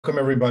Welcome,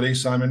 everybody.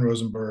 Simon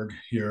Rosenberg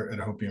here at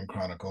Hopium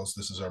Chronicles.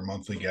 This is our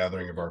monthly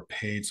gathering of our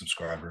paid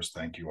subscribers.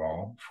 Thank you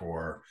all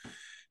for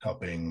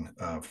helping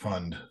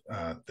fund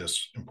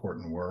this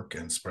important work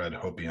and spread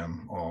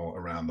hopium all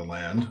around the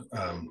land.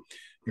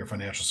 Your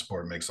financial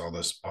support makes all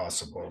this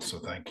possible. So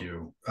thank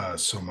you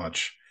so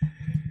much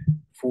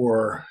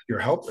for your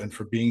help and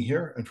for being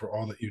here and for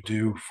all that you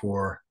do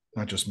for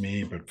not just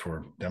me, but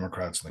for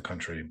Democrats in the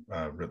country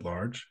writ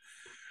large.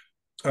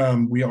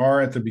 We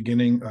are at the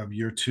beginning of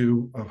year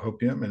two of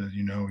Hopium, and as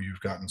you know,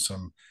 you've gotten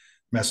some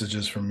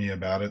messages from me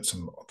about it,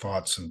 some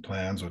thoughts and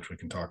plans, which we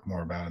can talk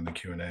more about in the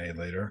Q&A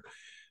later.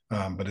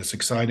 But it's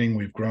exciting.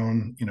 We've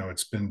grown.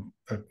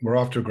 We're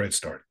off to a great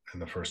start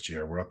in the first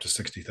year. We're up to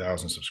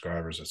 60,000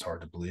 subscribers. It's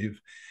hard to believe.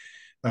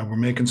 We're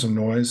making some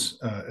noise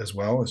as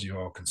well, as you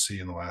all can see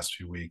in the last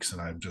few weeks,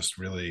 and I'm just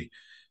really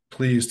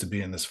pleased to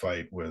be in this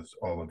fight with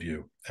all of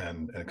you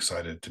and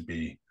excited to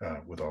be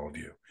with all of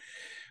you.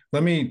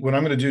 What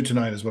I'm going to do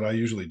tonight is what I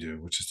usually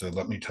do, which is to I'm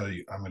going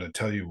to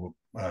tell you,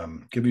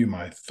 give you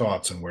my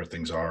thoughts on where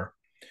things are,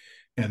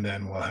 and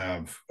then we'll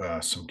have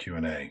some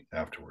Q&A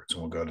afterwards,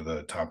 and we'll go to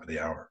the top of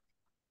the hour.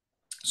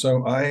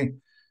 So I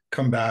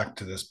come back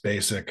to this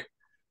basic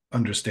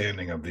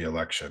understanding of the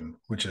election,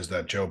 which is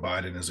that Joe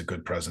Biden is a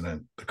good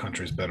president. The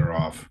country's better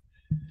off.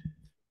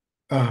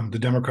 The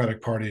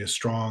Democratic Party is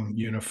strong,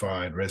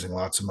 unified, raising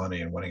lots of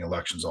money and winning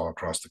elections all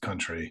across the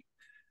country.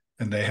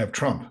 And they have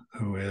Trump,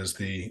 who is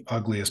the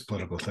ugliest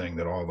political thing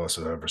that all of us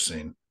have ever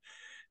seen.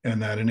 And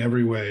that in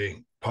every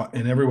way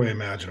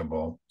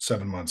imaginable,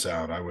 7 months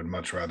out, I would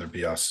much rather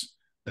be us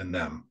than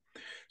them.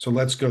 So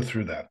let's go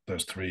through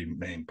those three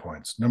main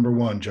points. Number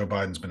one, Joe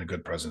Biden's been a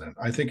good president.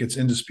 I think it's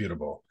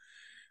indisputable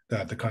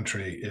that the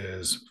country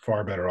is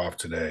far better off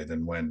today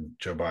than when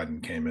Joe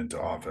Biden came into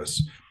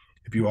office.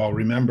 If you all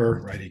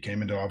remember, right, he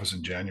came into office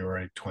in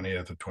January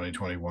 20th of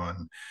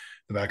 2021.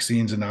 The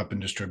vaccines had not been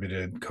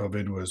distributed.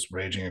 COVID was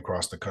raging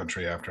across the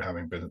country after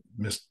having been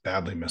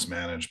badly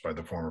mismanaged by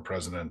the former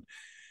president.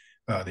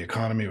 The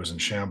economy was in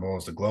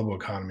shambles. The global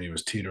economy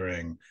was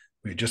teetering.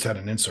 We just had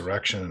an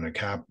insurrection and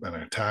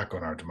an attack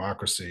on our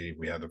democracy.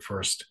 We had the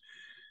first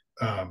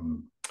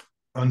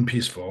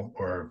unpeaceful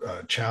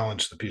or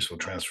challenge the peaceful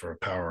transfer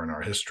of power in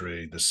our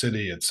history. The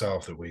city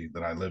itself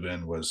that I live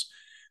in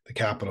the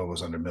capital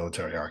was under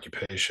military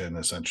occupation,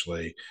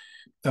 essentially.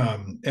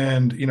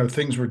 And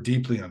things were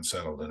deeply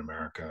unsettled in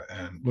America,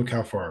 and look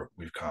how far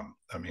we've come.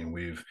 I mean,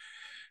 we've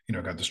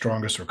got the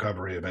strongest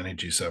recovery of any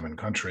G7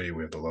 country.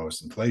 We have the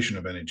lowest inflation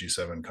of any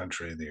G7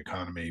 country. The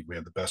economy, we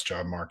have the best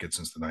job market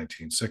since the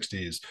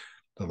 1960s,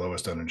 the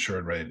lowest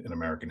uninsured rate in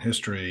American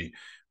history.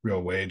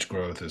 Real wage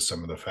growth is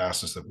some of the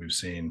fastest that we've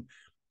seen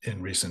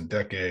in recent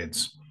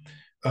decades.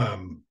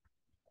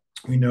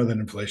 We know that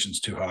inflation's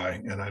too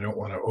high, and I don't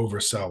want to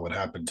oversell what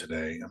happened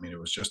today. I mean, it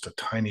was just a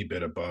tiny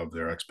bit above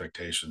their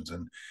expectations,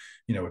 and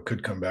it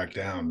could come back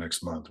down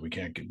next month. We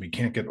can't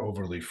get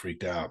overly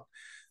freaked out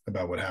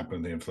about what happened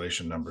in the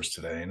inflation numbers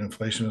today. And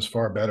inflation is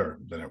far better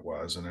than it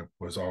was, and it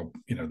was all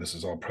this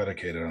is all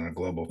predicated on a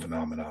global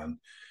phenomenon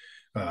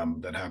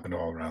that happened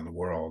all around the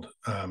world.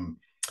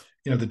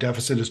 The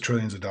deficit is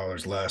trillions of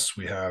dollars less.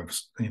 We have,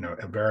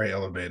 a very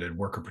elevated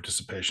worker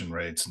participation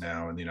rates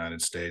now in the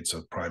United States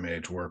of prime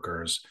age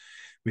workers.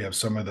 We have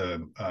some of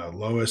the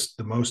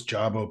the most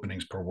job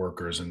openings per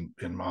workers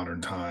in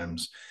modern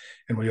times.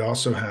 And we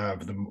also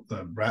have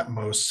the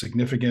most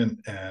significant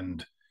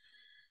and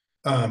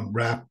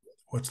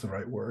what's the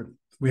right word?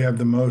 We have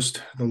the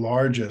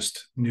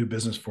largest new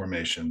business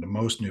formation. The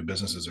most new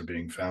businesses are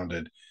being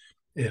founded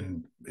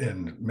in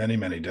many,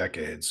 many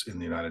decades in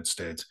the United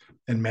States,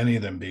 and many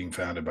of them being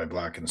founded by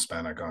Black and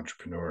Hispanic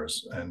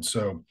entrepreneurs. And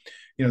so,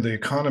 the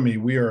economy,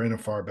 we are in a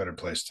far better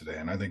place today.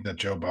 And I think that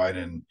Joe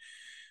Biden,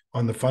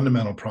 on the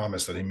fundamental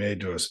promise that he made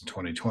to us in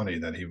 2020,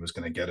 that he was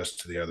going to get us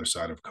to the other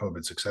side of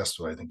COVID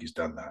successfully, I think he's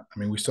done that. I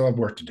mean, we still have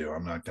work to do.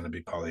 I'm not going to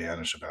be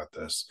Pollyannish about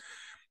this,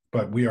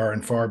 but we are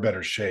in far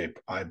better shape,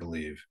 I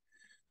believe,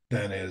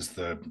 than is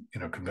the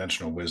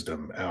conventional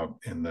wisdom out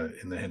in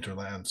the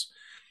hinterlands.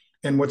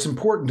 And what's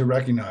important to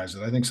recognize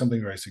that I think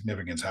something very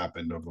significant has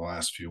happened over the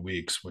last few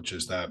weeks, which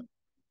is that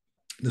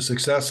the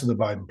success of the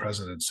Biden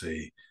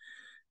presidency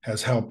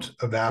has helped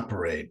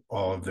evaporate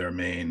all of their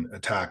main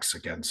attacks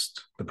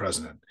against the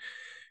president.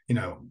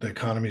 The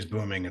economy is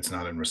booming. It's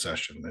not in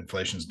recession.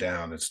 Inflation's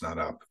down. It's not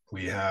up.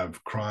 We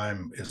have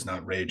crime is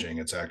not raging.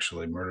 It's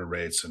actually murder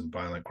rates and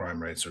violent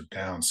crime rates are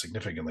down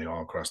significantly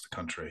all across the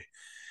country.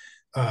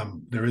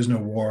 There is no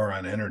war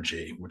on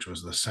energy, which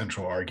was the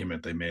central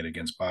argument they made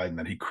against Biden,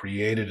 that he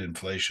created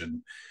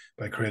inflation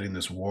by creating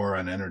this war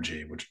on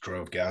energy, which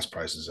drove gas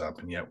prices up.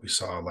 And yet we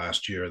saw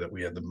last year that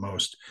we had the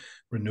most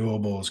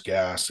renewables,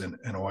 gas, and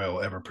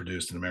oil ever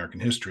produced in American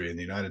history. And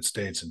the United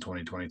States in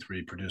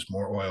 2023 produced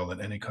more oil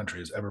than any country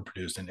has ever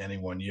produced in any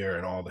one year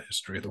in all the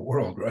history of the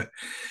world, right?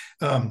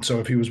 So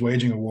if he was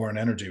waging a war on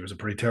energy, it was a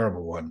pretty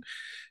terrible one.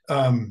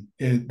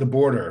 The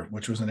border,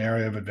 which was an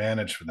area of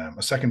advantage for them,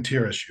 a second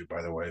tier issue,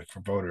 by the way,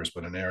 for voters,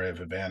 but an area of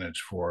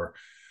advantage for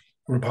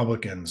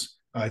Republicans,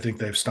 I think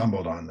they've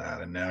stumbled on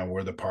that, and now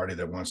we're the party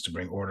that wants to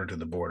bring order to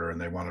the border,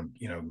 and they want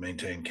to,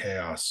 maintain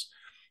chaos.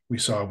 We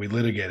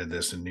litigated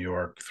this in New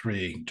York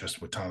 3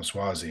 just with Tom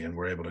Suozzi, and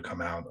we're able to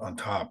come out on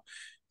top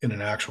in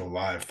an actual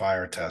live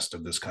fire test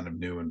of this kind of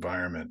new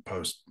environment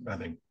post, I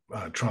think,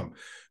 Trump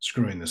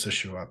screwing this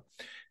issue up.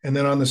 And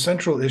then on the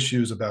central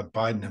issues about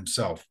Biden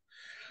himself,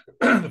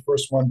 the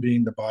first one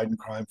being the Biden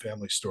crime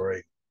family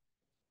story.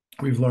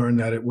 We've learned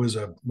that it was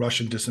a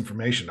Russian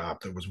disinformation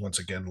op that was once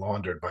again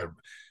laundered by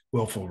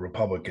willful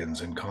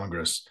Republicans in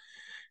Congress.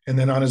 And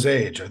then on his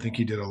age, I think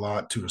he did a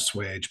lot to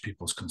assuage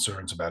people's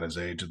concerns about his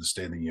age of the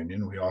State of the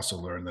Union. We also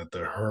learned that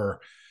her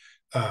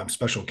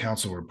special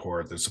counsel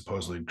report that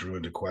supposedly drew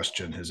into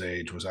question his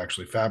age was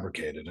actually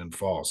fabricated and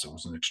false. It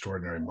was an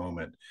extraordinary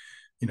moment,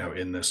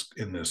 in this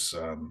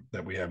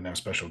that we have now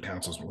special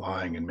counsels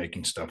lying and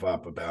making stuff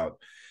up about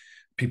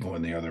people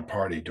in the other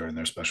party during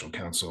their special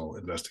counsel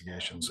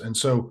investigations. And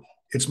so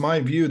it's my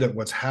view that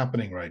what's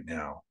happening right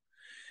now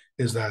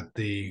is that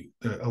the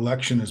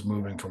election is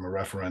moving from a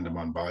referendum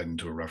on Biden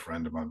to a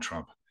referendum on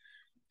Trump.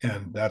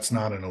 And that's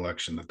not an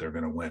election that they're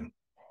going to win,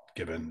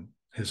 given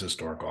his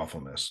historic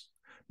awfulness.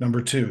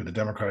 Number two, the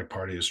Democratic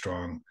Party is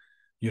strong,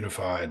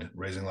 unified,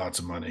 raising lots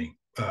of money,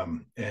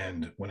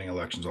 and winning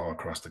elections all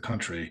across the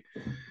country.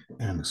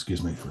 And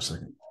excuse me for a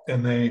second.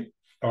 And they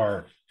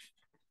are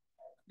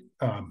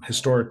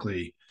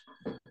historically,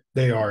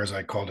 they are, as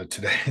I called it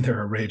today,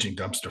 they're a raging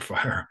dumpster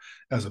fire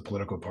as a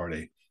political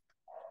party.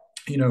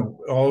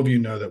 All of you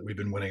know that we've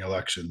been winning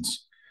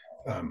elections.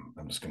 I'm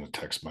just going to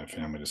text my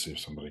family to see if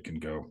somebody can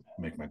go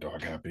make my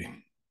dog happy.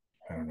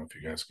 I don't know if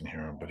you guys can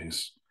hear him, but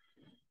he's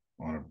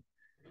on a...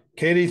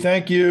 Katie,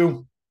 thank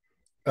you.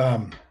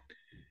 You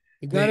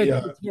got to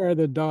take care of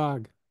the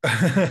dog.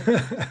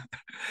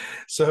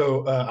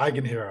 So I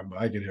can hear him.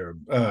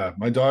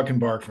 My dog can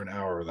bark for an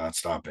hour without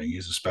stopping.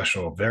 He's a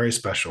special, very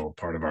special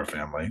part of our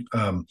family.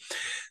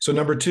 So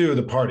number two,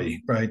 the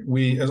party, right?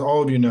 We, as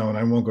all of you know, and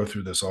I won't go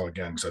through this all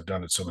again because I've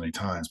done it so many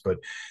times, but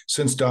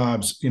since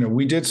Dobbs,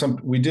 we did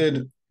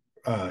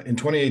in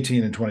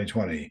 2018 and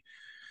 2020,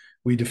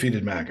 we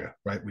defeated MAGA,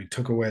 right? We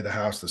took away the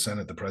House, the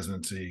Senate, the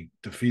presidency.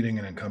 Defeating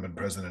an incumbent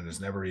president is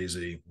never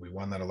easy. We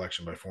won that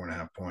election by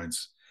 4.5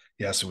 points.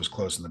 Yes, it was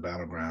close in the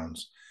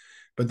battlegrounds.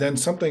 But then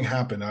something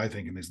happened, I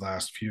think, in these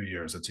last few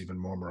years that's even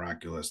more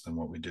miraculous than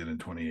what we did in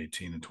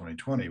 2018 and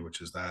 2020,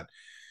 which is that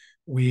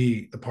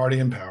the party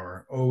in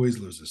power, always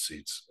loses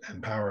seats,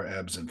 and power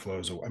ebbs and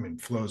flows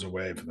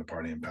away from the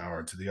party in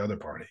power to the other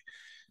party.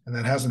 And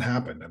that hasn't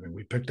happened. I mean,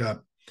 we picked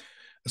up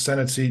a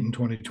Senate seat in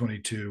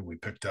 2022. We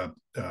picked up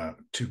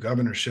 2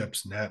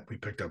 governorships net. We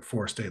picked up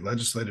 4 state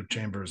legislative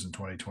chambers in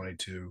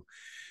 2022.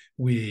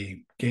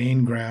 We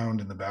gained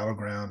ground in the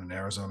battleground in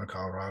Arizona,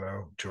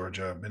 Colorado,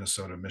 Georgia,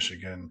 Minnesota,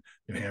 Michigan,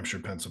 New Hampshire,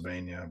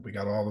 Pennsylvania. We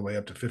got all the way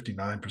up to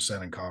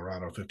 59% in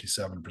Colorado,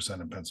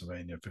 57% in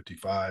Pennsylvania,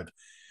 55%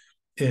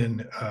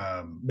 in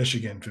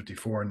Michigan,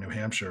 54% in New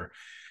Hampshire.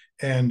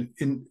 And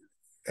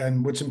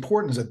what's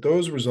important is that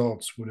those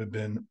results would have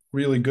been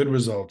really good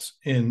results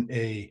in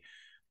a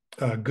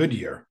good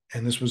year.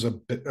 And this was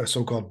a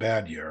so-called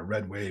bad year, a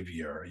red wave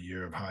year, a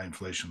year of high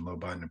inflation, low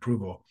Biden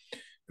approval.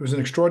 It was an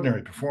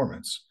extraordinary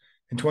performance.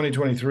 In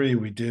 2023,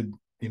 we did,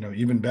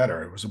 even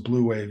better. It was a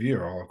blue wave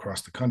year all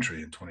across the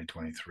country in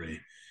 2023.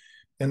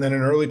 And then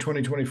in early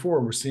 2024,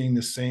 we're seeing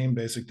the same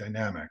basic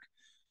dynamic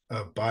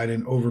of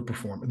Biden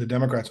overperforming, the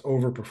Democrats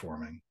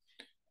overperforming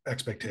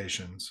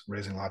expectations,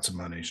 raising lots of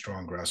money,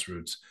 strong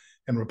grassroots,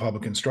 and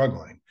Republicans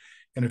struggling.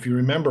 And if you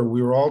remember,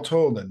 we were all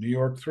told that New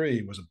York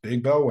 3 was a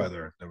big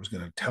bellwether that was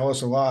going to tell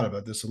us a lot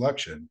about this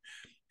election.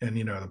 And,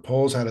 the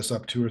polls had us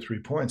up 2 or 3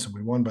 points, and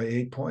we won by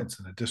 8 points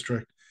in a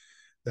district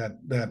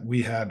that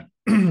we had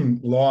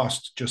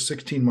lost just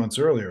 16 months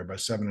earlier by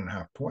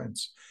 7.5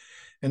 points.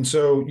 And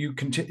so you've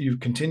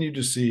continued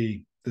to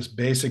see this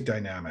basic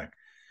dynamic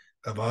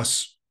of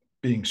us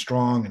being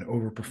strong and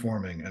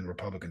overperforming and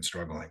Republicans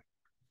struggling.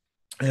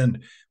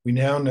 And we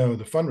now know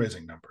the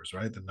fundraising numbers,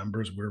 right? The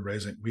numbers we're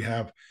raising. We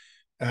have,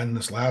 and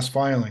this last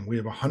filing, we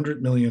have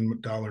 $100 million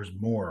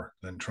more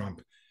than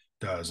Trump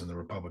does in the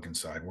Republican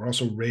side. We're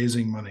also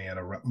raising money at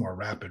a more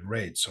rapid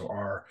rate. So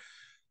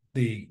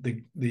the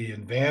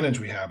advantage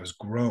we have is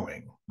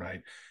growing,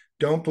 right?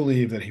 Don't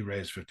believe that he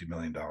raised $50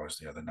 million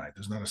the other night.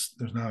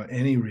 There's not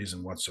any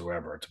reason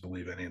whatsoever to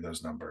believe any of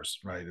those numbers,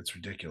 right? It's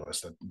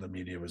ridiculous that the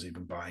media was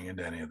even buying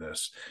into any of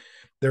this.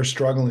 They're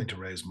struggling to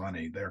raise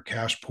money. They're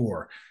cash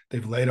poor.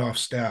 They've laid off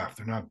staff.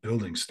 They're not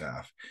building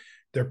staff.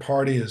 Their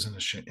party is in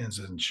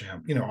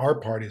shambles. Our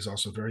party is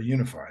also very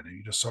unified. And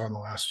you just saw in the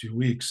last few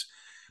weeks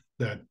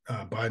that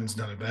Biden's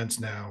done events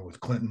now with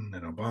Clinton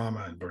and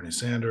Obama and Bernie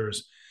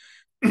Sanders.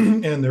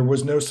 And there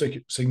was no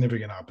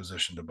significant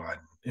opposition to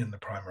Biden in the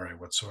primary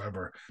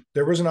whatsoever.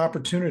 There was an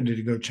opportunity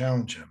to go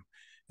challenge him.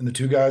 And the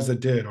 2 guys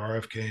that did,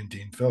 RFK and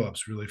Dean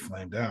Phillips, really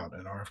flamed out.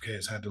 And RFK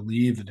has had to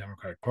leave the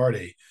Democratic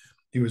Party.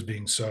 He was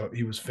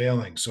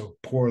failing so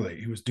poorly.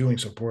 He was doing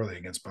so poorly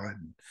against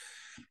Biden.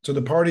 So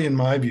the party, in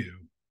my view,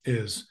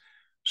 is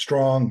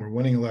strong. We're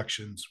winning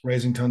elections,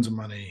 raising tons of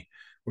money.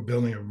 We're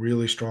building a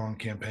really strong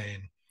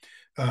campaign.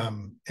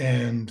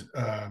 And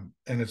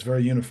it's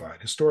very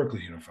unified,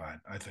 historically unified,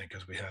 I think,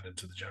 as we head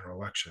into the general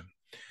election.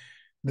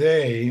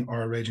 They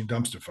are a raging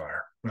dumpster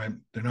fire, right?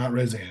 They're not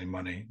raising any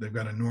money. They've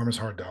got enormous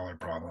hard dollar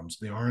problems.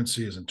 The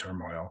RNC is in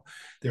turmoil.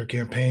 Their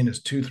campaign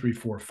is 2, 3,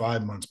 4,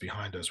 5 months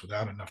behind us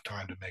without enough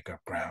time to make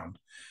up ground,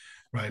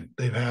 right?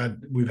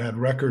 We've had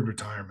record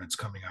retirements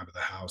coming out of the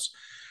House.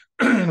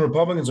 And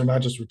Republicans are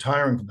not just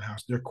retiring from the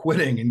House, they're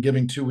quitting and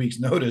giving 2 weeks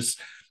notice,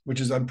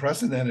 which is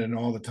unprecedented in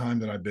all the time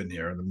that I've been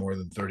here, in the more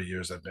than 30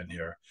 years I've been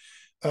here.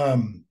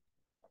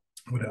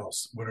 What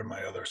else? What are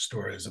my other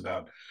stories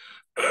about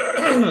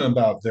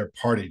about their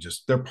party?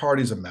 Just their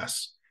party's a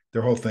mess.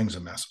 Their whole thing's a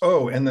mess.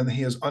 Oh, and then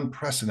he has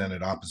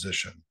unprecedented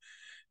opposition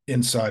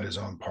inside his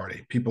own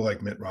party. People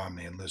like Mitt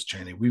Romney and Liz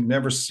Cheney. We've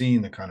never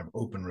seen the kind of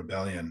open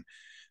rebellion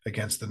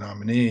against the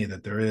nominee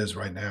that there is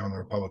right now in the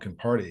Republican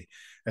Party.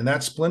 And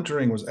that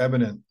splintering was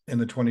evident in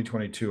the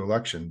 2022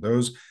 election.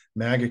 Those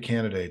MAGA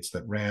candidates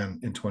that ran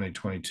in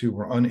 2022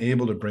 were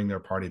unable to bring their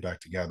party back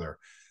together.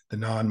 The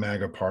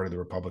non-MAGA part of the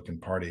Republican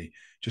Party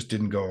just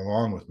didn't go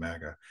along with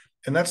MAGA.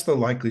 And that's the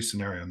likely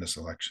scenario in this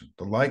election.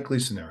 The likely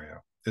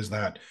scenario is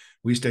that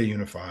we stay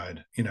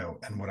unified,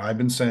 and what I've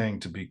been saying,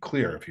 to be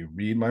clear, if you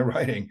read my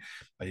writing,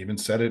 I even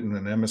said it in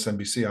an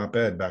MSNBC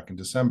op-ed back in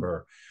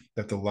December,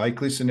 that the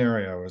likely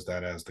scenario is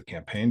that as the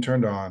campaign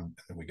turned on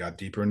and we got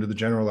deeper into the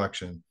general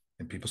election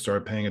and people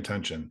started paying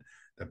attention,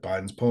 that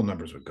Biden's poll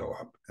numbers would go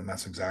up. And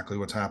that's exactly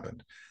what's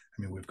happened.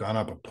 I mean, we've gone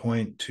up a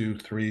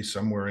 0.23,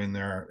 somewhere in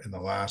there in the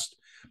last,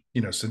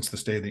 since the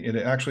State of the Union.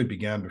 It actually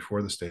began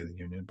before the State of the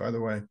Union, by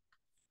the way,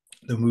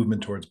 the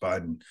movement towards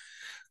Biden.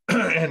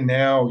 And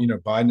now,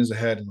 Biden is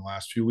ahead in the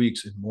last few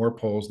weeks in more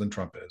polls than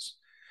Trump is.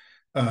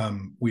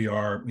 We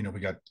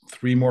got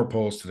 3 more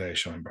polls today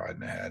showing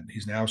Biden ahead.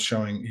 He's now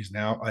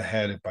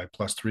ahead by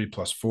 +3,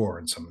 +4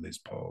 in some of these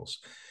polls.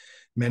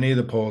 Many of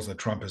the polls that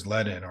Trump has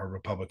led in are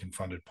Republican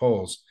funded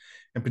polls,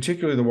 and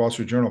particularly the Wall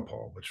Street Journal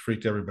poll, which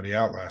freaked everybody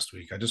out last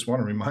week. I just want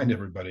to remind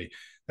everybody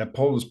that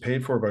poll was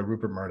paid for by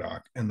Rupert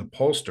Murdoch, and the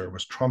pollster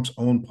was Trump's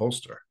own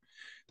pollster.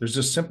 There's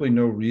just simply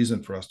no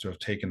reason for us to have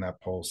taken that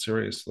poll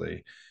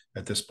seriously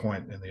at this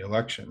point in the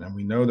election. And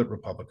we know that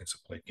Republicans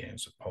have played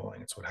games with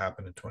polling. It's what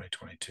happened in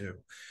 2022.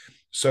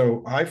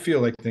 So I feel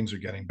like things are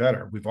getting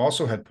better. We've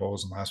also had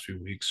polls in the last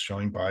few weeks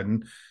showing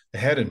Biden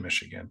ahead in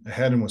Michigan,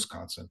 ahead in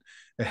Wisconsin,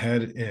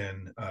 ahead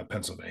in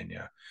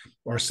Pennsylvania.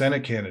 Our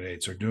Senate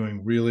candidates are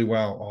doing really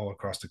well all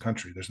across the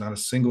country. There's not a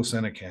single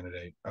Senate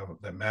candidate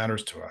that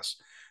matters to us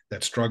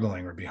that's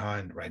struggling or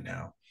behind right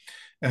now.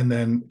 And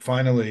then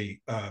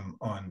finally,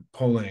 on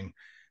polling,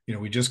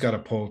 we just got a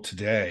poll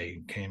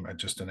today, came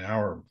out an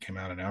hour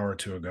or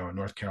two ago in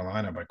North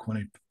Carolina by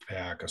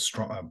Quinnipiac,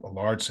 a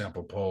large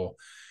sample poll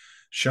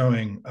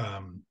showing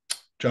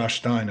Josh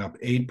Stein up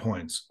 8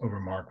 points over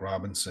Mark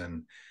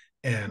Robinson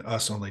and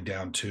us only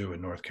down 2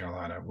 in North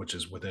Carolina, which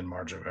is within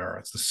margin of error.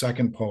 It's the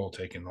second poll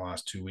taken in the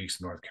last 2 weeks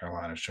in North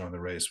Carolina showing the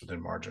race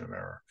within margin of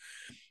error.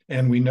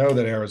 And we know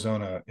that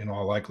Arizona, in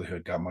all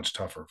likelihood, got much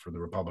tougher for the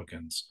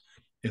Republicans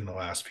in the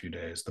last few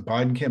days. The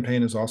Biden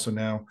campaign is also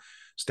now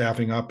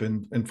staffing up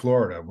in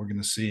Florida. We're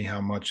going to see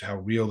how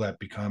real that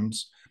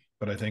becomes.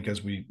 But I think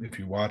if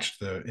you watched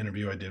the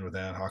interview I did with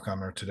Ann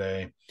Hockheimer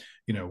today,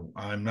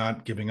 I'm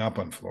not giving up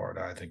on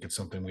Florida. I think it's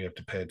something we have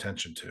to pay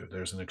attention to.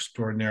 There's an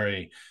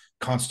extraordinary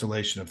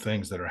constellation of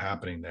things that are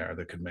happening there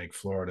that could make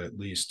Florida at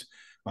least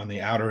on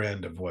the outer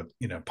end of what,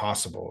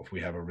 possible if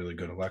we have a really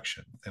good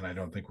election. And I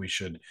don't think we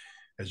should,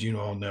 as you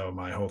all know,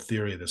 my whole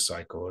theory of this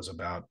cycle is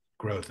about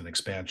growth and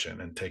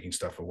expansion and taking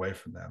stuff away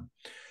from them.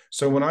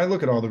 So when I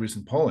look at all the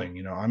recent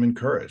polling, I'm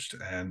encouraged,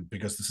 and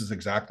because this is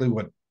exactly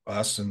what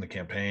us and the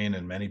campaign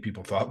and many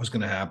people thought was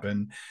going to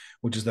happen,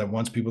 which is that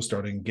once people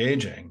start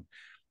engaging,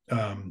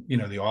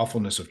 the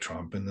awfulness of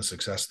Trump and the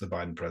success of the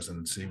Biden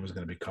presidency was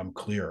going to become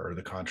clearer.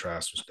 The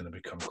contrast was going to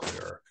become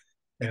clearer.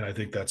 And I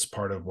think that's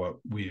part of what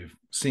we've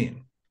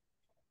seen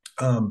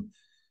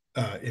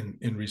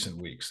in recent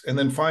weeks. And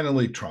then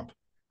finally, Trump,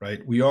 right?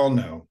 We all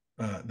know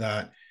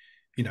that,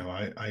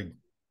 I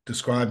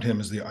described him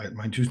as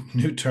my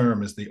new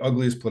term is the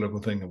ugliest political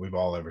thing that we've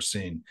all ever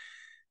seen.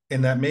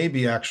 And that may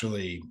be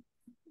actually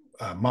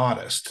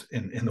modest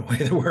in the way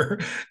that we're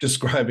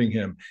describing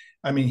him.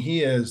 I mean,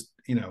 he is,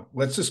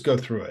 let's just go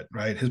through it,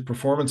 right? His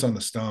performance on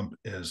the stump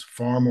is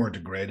far more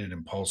degraded,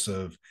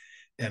 impulsive,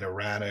 and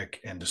erratic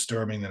and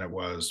disturbing than it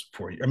was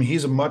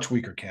he's a much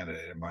weaker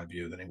candidate in my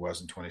view than he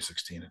was in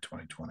 2016 and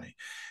 2020.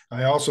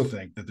 I also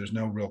think that there's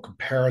no real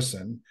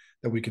comparison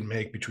that we can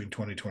make between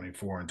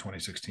 2024 and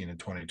 2016 and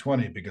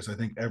 2020, because I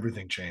think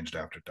everything changed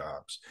after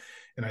Dobbs.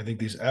 And I think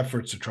these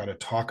efforts to try to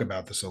talk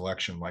about this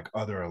election like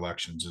other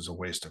elections is a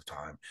waste of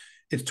time.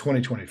 It's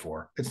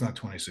 2024. It's not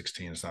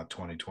 2016. It's not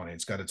 2020.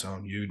 It's got its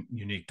own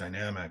unique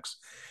dynamics.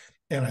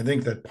 And I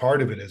think that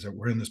part of it is that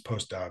we're in this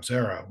post-Dobbs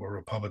era where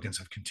Republicans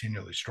have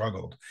continually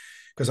struggled,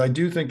 because I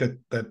do think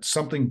that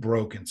something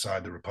broke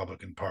inside the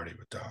Republican Party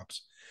with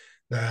Dobbs,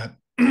 that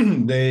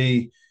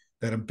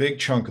that a big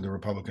chunk of the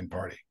Republican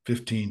Party,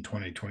 15,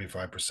 20,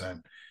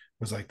 25%,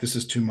 was like, this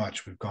is too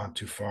much. We've gone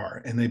too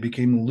far. And they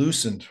became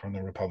loosened from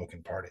the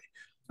Republican Party.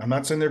 I'm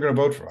not saying they're going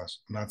to vote for us.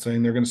 I'm not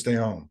saying they're going to stay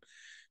home,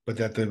 but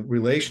that the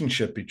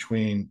relationship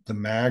between the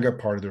MAGA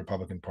part of the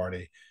Republican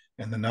Party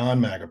and the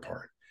non-MAGA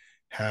part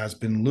has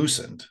been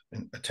loosened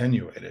and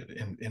attenuated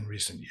in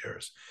recent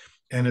years.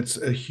 And it's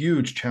a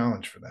huge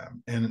challenge for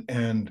them. And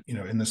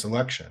in this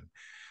election.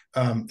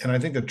 And I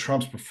think that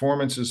Trump's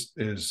performance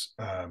is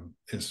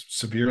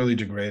severely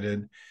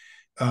degraded.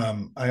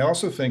 I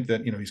also think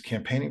that he's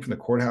campaigning from the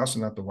courthouse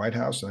and not the White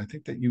House, and I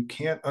think that you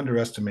can't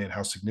underestimate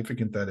how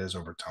significant that is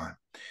over time.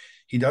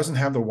 He doesn't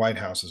have the White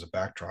House as a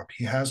backdrop.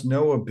 He has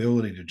no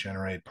ability to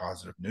generate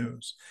positive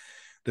news.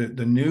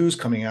 The news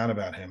coming out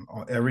about him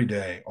every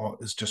day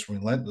is just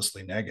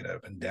relentlessly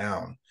negative and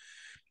down.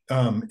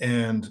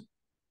 And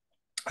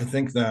I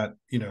think that,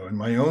 in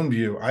my own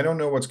view, I don't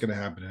know what's going to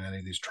happen in any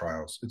of these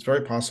trials. It's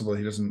very possible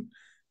he doesn't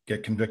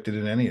get convicted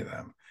in any of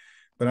them.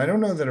 But I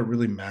don't know that it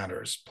really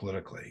matters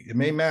politically. It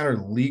may matter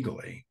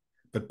legally,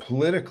 but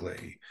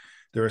politically,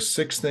 there are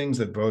 6 things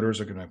that voters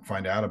are going to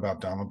find out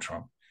about Donald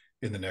Trump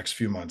in the next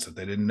few months that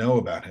they didn't know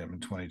about him in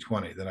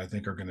 2020 that I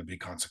think are going to be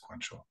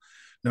consequential.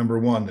 Number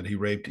 1, that he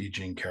raped E.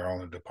 Jean Carroll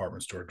in a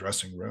department store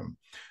dressing room.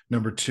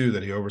 Number 2,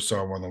 that he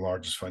oversaw one of the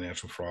largest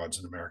financial frauds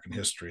in American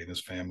history. And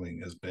his family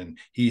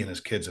he and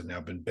his kids have now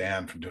been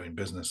banned from doing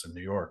business in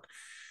New York.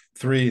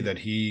 3, that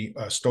he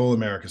stole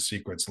America's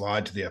secrets,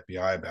 lied to the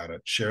FBI about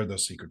it, shared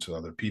those secrets with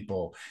other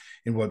people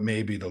in what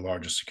may be the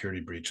largest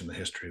security breach in the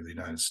history of the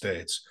United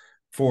States.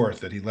 4th,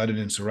 that he led an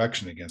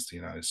insurrection against the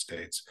United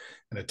States,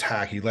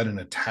 he led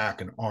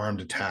an armed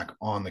attack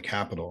on the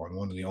Capitol on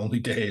one of the only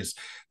days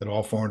that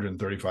all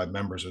 435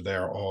 members are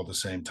there all at the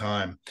same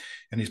time.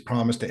 And he's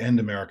promised to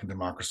end American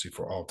democracy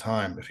for all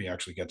time if he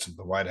actually gets into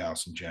the White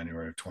House in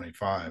January of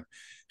 25.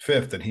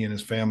 5th, that he and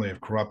his family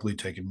have corruptly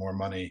taken more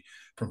money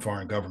from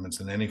foreign governments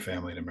than any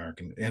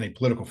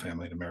political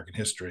family in American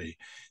history.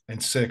 And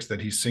 6th,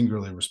 that he's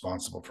singularly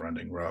responsible for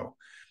ending Roe.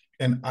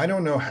 And I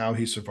don't know how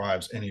he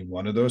survives any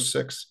one of those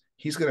 6.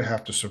 He's going to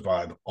have to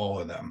survive all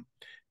of them.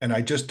 And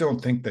I just don't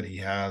think that he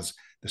has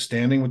the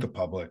standing with the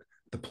public,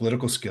 the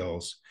political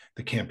skills,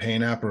 the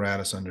campaign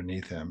apparatus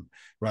underneath him,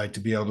 right,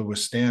 to be able to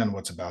withstand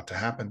what's about to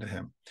happen to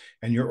him.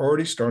 And you're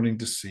already starting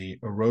to see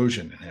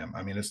erosion in him.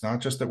 I mean, it's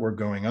not just that we're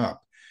going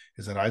up,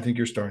 is that I think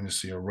you're starting to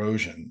see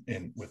erosion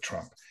with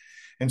Trump.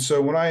 And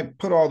so when I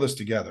put all this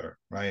together,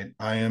 right,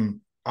 I am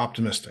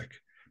optimistic.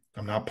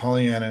 I'm not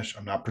Pollyannish.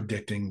 I'm not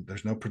predicting.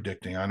 There's no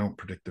predicting. I don't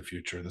predict the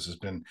future. This has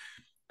been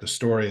the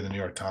story of the New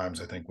York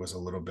Times, I think, was a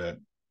little bit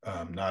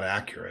not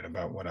accurate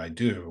about what I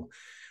do.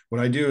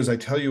 What I do is I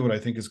tell you what I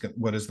think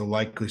what is the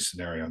likely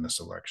scenario in this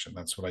election.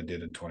 That's what I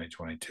did in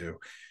 2022.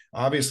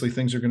 Obviously,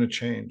 things are going to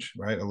change,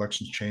 right?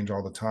 Elections change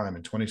all the time.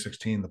 In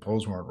 2016, the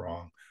polls weren't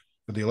wrong,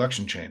 but the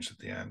election changed at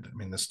the end. I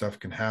mean, this stuff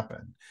can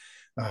happen.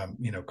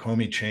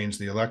 Comey changed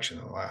the election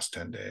in the last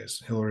 10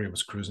 days. Hillary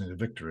was cruising to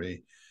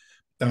victory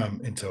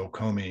until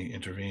Comey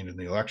intervened in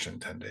the election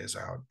 10 days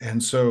out.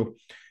 And so,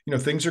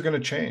 things are going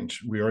to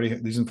change. We already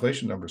have these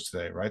inflation numbers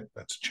today, right?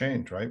 That's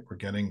change, right? We're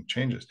getting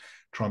changes.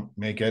 Trump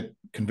may get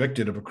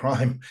convicted of a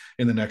crime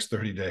in the next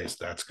 30 days.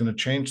 That's going to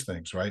change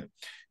things, right?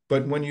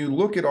 But when you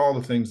look at all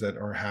the things that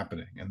are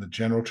happening and the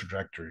general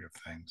trajectory of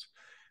things,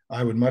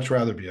 I would much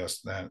rather be us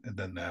than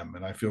them.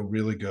 And I feel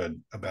really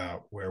good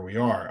about where we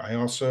are. I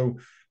also,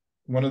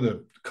 one of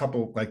the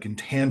couple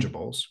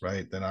intangibles,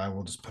 right, that I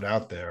will just put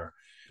out there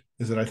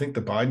is that I think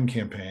the Biden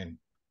campaign,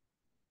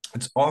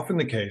 it's often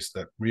the case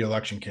that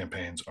re-election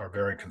campaigns are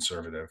very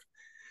conservative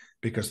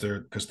because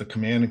the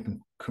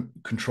command and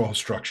control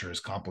structure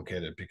is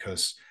complicated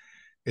because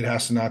it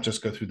has to not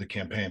just go through the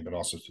campaign, but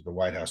also through the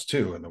White House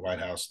too. And the White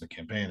House and the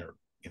campaign are,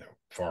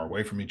 far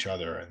away from each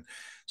other. And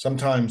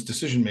sometimes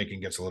decision-making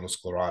gets a little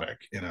sclerotic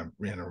in a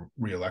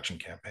re-election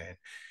campaign.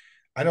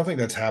 I don't think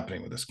that's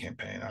happening with this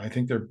campaign. I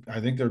think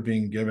they're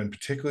being given,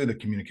 particularly the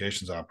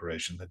communications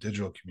operation, the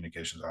digital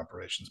communications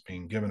operations,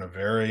 being given a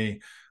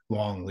very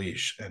long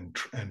leash, and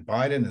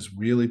Biden is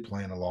really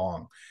playing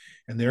along,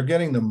 and they're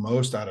getting the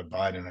most out of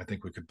Biden I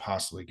think we could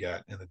possibly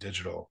get in the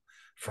digital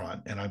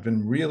front. And I've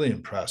been really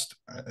impressed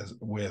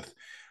with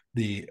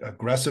the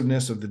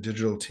aggressiveness of the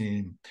digital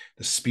team,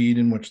 the speed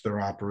in which they're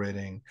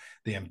operating,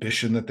 the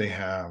ambition that they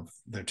have.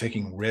 They're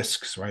taking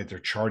risks, right? They're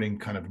charting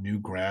kind of new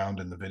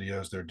ground in the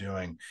videos they're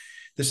doing.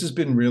 This has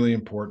been really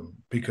important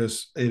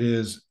because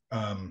it's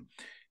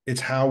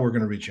how we're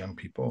going to reach young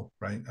people,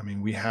 right? I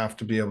mean, we have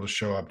to be able to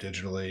show up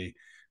digitally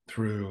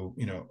through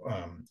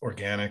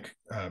organic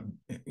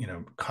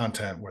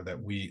content where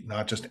that we,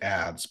 not just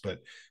ads, but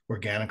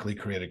organically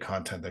created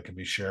content that can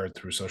be shared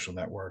through social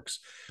networks.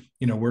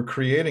 We're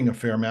creating a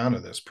fair amount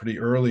of this pretty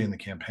early in the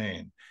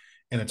campaign,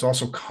 and it's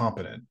also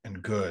competent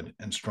and good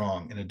and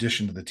strong in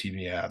addition to the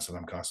TV ads that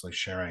I'm constantly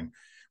sharing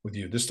with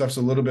you. This stuff's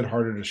a little bit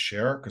harder to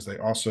share because they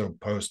also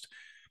post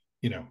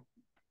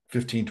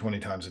 15, 20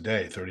 times a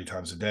day, 30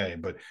 times a day,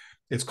 but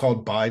it's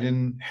called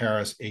Biden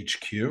Harris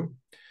HQ.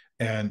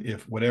 And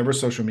if whatever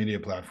social media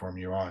platform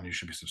you're on, you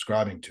should be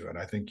subscribing to it.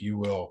 I think you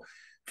will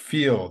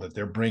feel that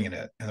they're bringing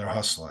it and they're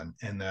hustling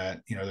and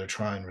that, they're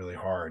trying really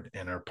hard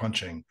and are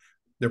punching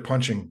they're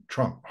punching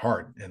Trump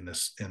hard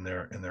in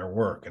their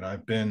work. And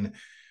I've been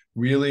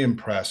really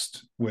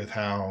impressed with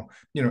how,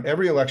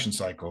 every election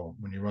cycle,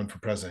 when you run for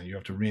president, you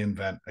have to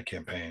reinvent a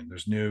campaign.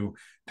 There's new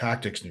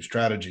tactics, new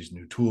strategies,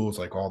 new tools,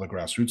 like all the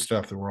grassroots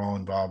stuff that we're all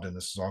involved in.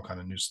 This is all kind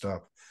of new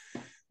stuff.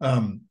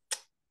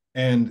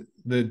 And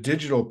the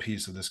digital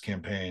piece of this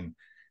campaign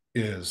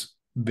is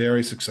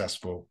very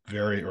successful,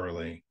 very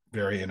early,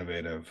 very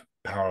innovative,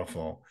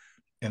 powerful.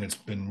 And it's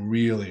been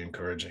really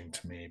encouraging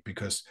to me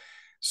because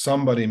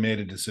somebody made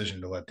a decision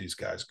to let these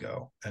guys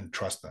go and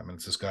trust them. And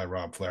it's this guy,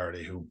 Rob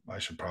Flaherty, who I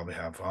should probably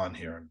have on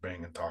here and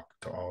bring and talk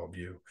to all of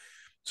you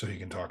so he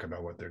can talk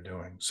about what they're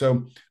doing.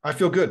 So I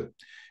feel good.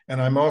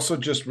 And I'm also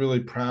just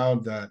really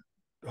proud that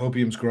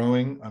Hopium's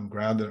growing. I'm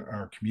glad that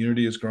our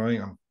community is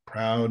growing. I'm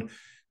proud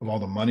of all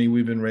the money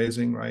we've been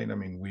raising, right? I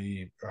mean,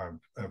 we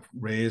have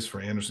raised for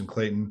Anderson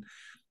Clayton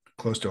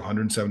close to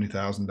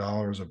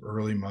 $170,000 of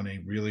early money,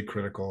 really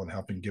critical in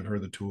helping give her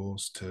the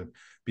tools to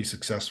be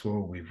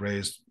successful. We've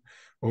raised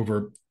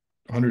over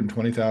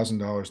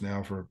 $120,000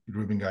 now for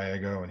Ruben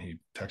Gallego, and he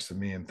texted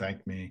me and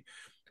thanked me.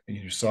 And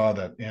you saw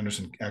that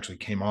Anderson actually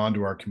came on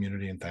to our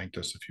community and thanked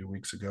us a few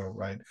weeks ago,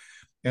 right?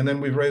 And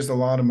then we've raised a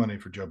lot of money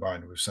for Joe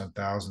Biden. We've sent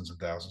thousands and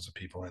thousands of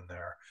people in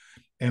there.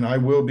 And I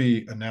will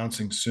be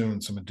announcing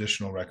soon some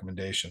additional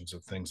recommendations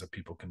of things that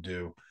people can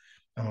do.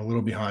 I'm a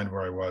little behind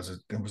where I was.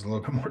 It was a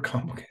little bit more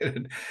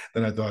complicated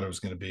than I thought it was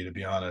going to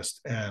be honest.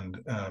 And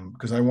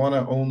because I want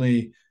to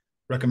only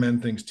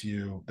recommend things to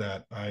you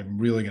that I'm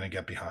really going to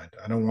get behind.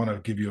 I don't want to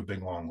give you a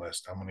big, long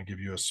list. I'm going to give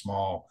you a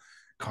small,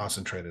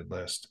 concentrated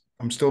list.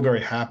 I'm still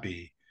very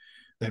happy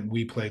that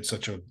we played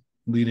such a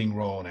leading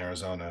role in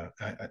Arizona.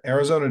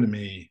 Arizona to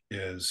me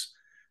is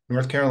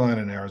North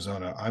Carolina and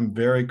Arizona. I'm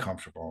very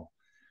comfortable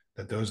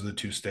that those are the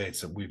two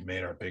states that we've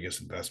made our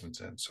biggest investments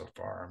in so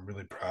far. I'm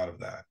really proud of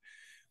that.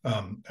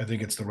 I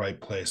think it's the right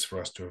place for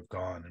us to have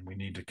gone, and we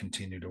need to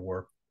continue to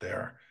work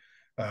there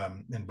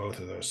in both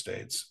of those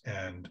states.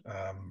 And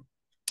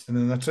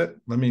then that's it.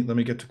 Let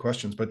me get to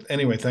questions. But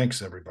anyway,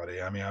 thanks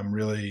everybody. I mean, I'm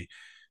really,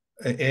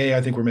 A,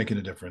 I think we're making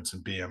a difference,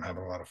 and B, I'm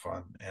having a lot of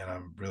fun, and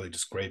I'm really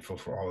just grateful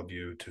for all of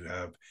you to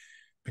have,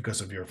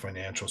 because of your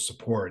financial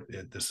support,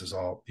 this is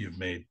all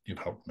you've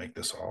helped make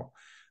this all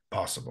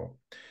possible.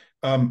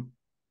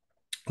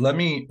 Let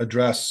me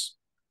address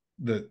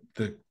the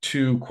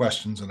two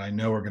questions that I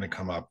know are going to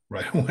come up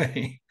right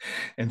away.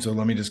 And so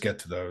let me just get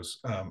to those.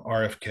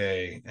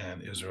 RFK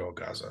and Israel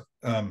Gaza.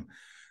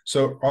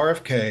 So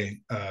RFK,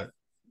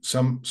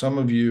 some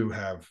of you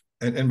have,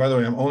 and by the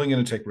way, I'm only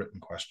going to take written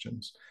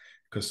questions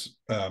because,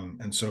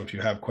 and so if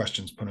you have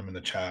questions, put them in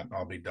the chat.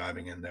 I'll be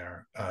diving in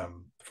there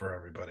for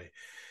everybody.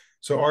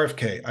 So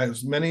RFK,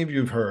 as many of you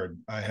have heard,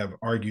 I have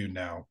argued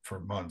now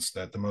for months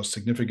that the most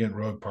significant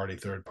rogue party,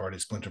 third party,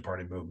 splinter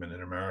party movement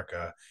in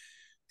America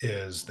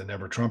is the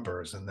Never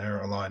Trumpers, and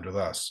they're aligned with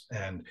us.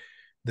 And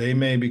they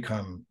may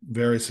become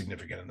very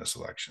significant in this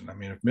election. I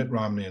mean, if Mitt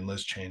Romney and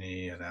Liz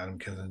Cheney and Adam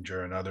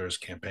Kinzinger and others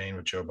campaign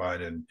with Joe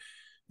Biden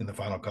in the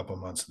final couple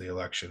of months of the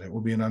election, it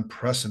will be an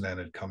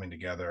unprecedented coming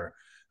together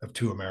of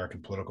two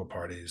American political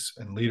parties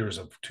and leaders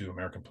of two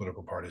American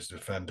political parties to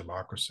defend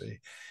democracy.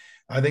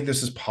 I think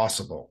this is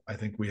possible. I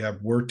think we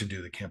have work to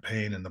do. The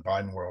campaign and the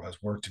Biden world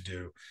has work to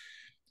do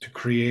to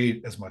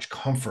create as much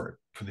comfort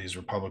for these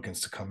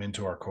Republicans to come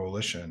into our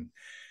coalition.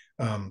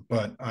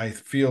 But I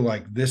feel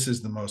like this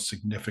is the most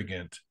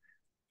significant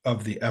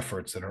of the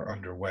efforts that are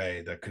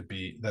underway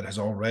that has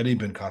already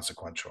been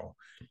consequential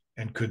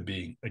and could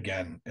be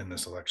again in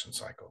this election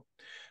cycle.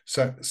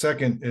 So,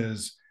 second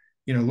is,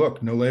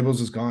 look, No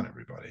Labels is gone,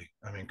 everybody.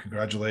 I mean,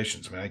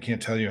 congratulations. I mean, I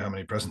can't tell you how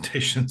many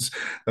presentations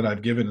that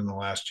I've given in the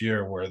last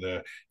year where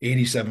the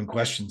 87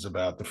 questions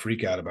about the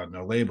freak out about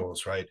No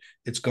Labels, right?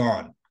 It's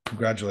gone.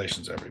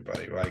 Congratulations,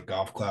 everybody, right?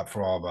 Golf clap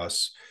for all of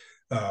us.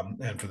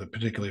 And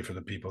particularly for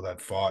the people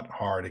that fought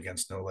hard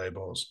against No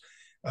Labels.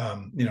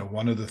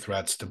 One of the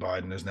threats to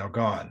Biden is now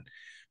gone.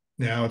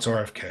 Now it's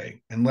RFK.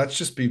 And let's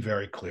just be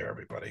very clear,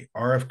 everybody.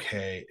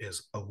 RFK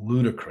is a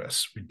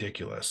ludicrous,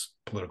 ridiculous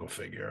political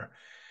figure.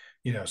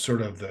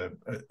 Sort of the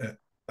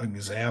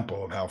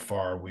example of how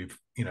far we've,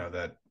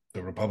 that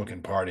the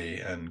Republican Party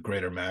and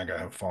greater MAGA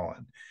have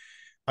fallen.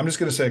 I'm just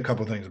going to say a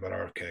couple of things about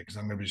RFK because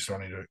I'm going to be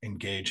starting to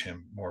engage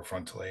him more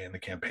frontally, and the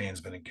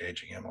campaign's been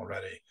engaging him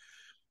already.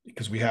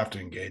 Because we have to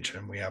engage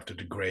him, we have to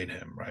degrade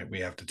him, right?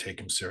 We have to take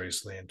him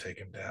seriously and take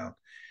him down.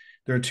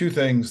 There are two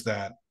things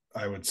that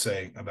I would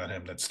say about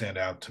him that stand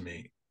out to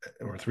me,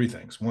 or three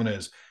things. One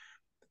is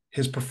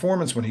his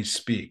performance when he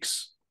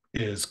speaks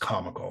is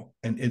comical,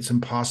 and it's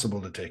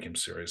impossible to take him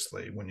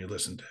seriously when you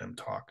listen to him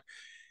talk.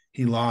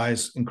 He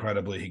lies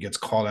incredibly. He gets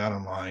called out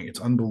on lying. It's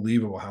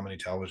unbelievable how many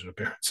television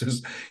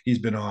appearances he's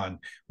been on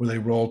where they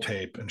roll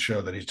tape and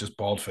show that he's just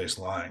bald-faced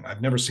lying.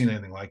 I've never seen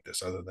anything like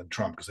this other than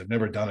Trump, because they've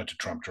never done it to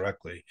Trump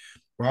directly.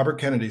 Robert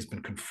Kennedy's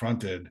been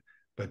confronted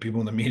by people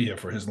in the media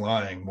for his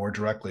lying more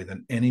directly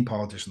than any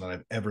politician that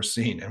I've ever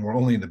seen. And we're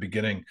only in the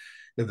beginning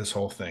of this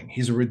whole thing.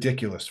 He's a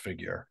ridiculous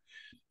figure,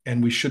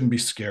 and we shouldn't be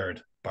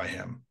scared by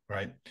him,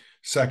 right?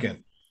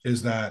 Second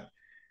is that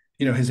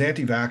his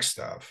anti-vax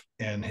stuff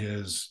and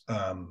his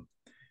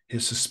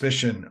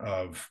suspicion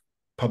of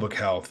public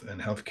health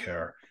and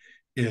healthcare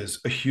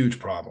is a huge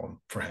problem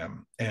for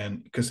him,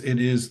 and because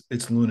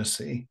it's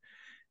lunacy.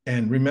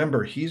 And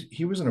remember,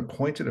 he was an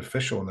appointed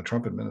official in the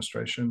Trump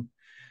administration.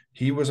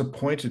 He was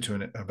appointed to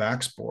a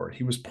vax board.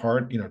 He was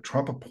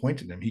Trump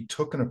appointed him. He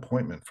took an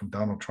appointment from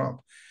Donald Trump.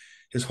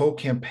 His whole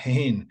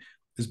campaign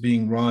is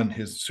being run.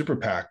 His super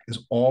PAC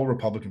is all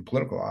Republican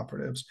political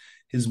operatives.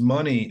 His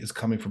money is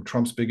coming from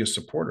Trump's biggest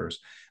supporters.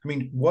 I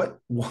mean, what?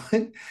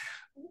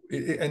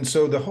 And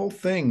so the whole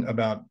thing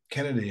about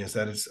Kennedy is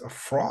that it's a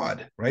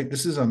fraud, right?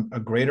 This is a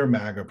greater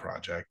MAGA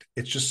project.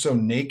 It's just so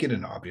naked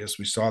and obvious.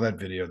 We saw that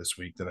video this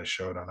week that I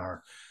showed on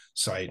our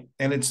site,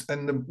 and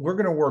we're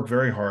going to work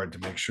very hard to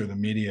make sure the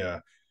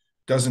media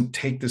doesn't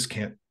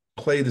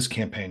play this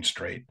campaign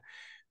straight.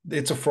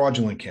 It's a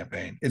fraudulent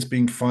campaign. It's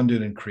being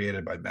funded and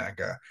created by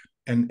MAGA,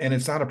 and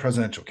it's not a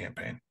presidential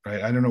campaign,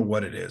 right? I don't know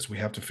what it is. We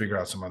have to figure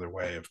out some other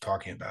way of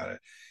talking about it.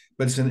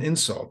 But it's an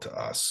insult to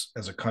us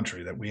as a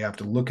country that we have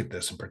to look at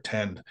this and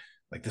pretend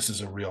like this is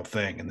a real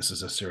thing and this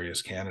is a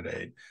serious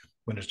candidate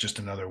when it's just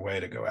another way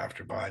to go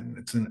after Biden.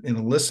 It's an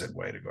illicit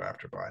way to go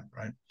after Biden,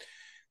 right?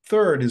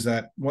 Third is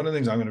that one of the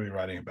things I'm going to be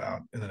writing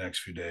about in the next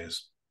few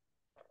days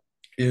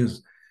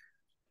is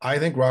I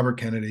think Robert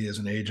Kennedy is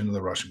an agent of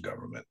the Russian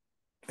government.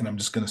 And I'm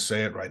just going to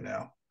say it right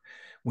now.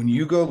 When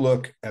you go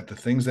look at the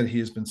things that he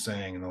has been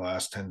saying in the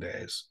last 10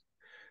 days,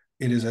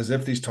 it is as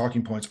if these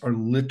talking points are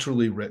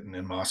literally written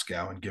in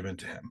Moscow and given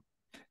to him.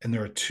 And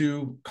there are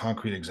two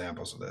concrete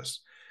examples of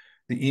this.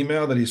 The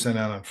email that he sent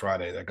out on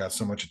Friday that got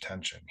so much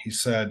attention, he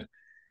said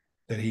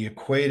that he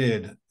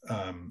equated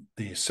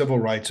the civil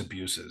rights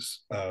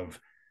abuses of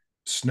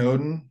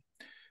Snowden,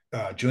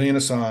 Julian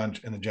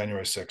Assange, and the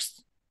January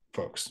 6th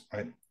folks,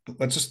 right?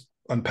 Let's just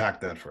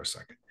unpack that for a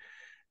second.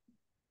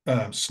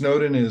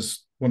 Snowden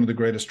is one of the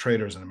greatest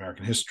traitors in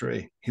American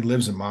history. He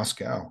lives in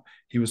Moscow.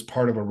 He was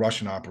part of a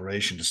Russian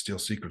operation to steal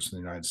secrets from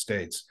the United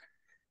States.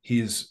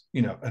 He's,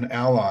 an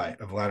ally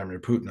of Vladimir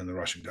Putin and the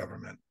Russian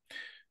government.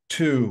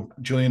 Two,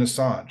 Julian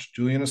Assange.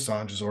 Julian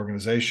Assange's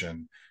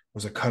organization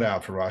was a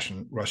cutout for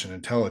Russian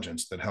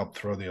intelligence that helped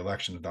throw the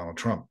election of Donald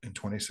Trump in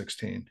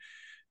 2016.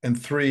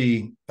 And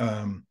three,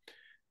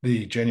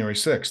 the January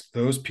 6th,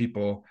 those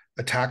people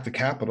attacked the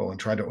Capitol and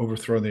tried to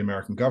overthrow the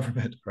American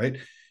government, right?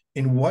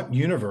 In what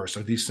universe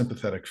are these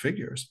sympathetic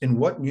figures? In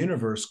what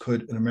universe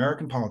could an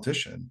American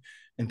politician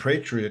and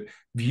patriot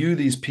view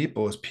these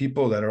people as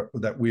people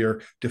that we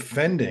are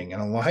defending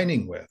and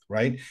aligning with,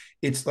 right?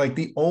 It's like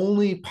the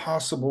only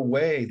possible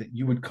way that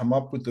you would come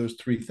up with those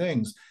three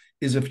things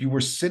is if you were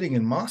sitting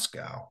in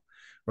Moscow,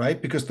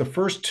 right? Because the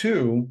first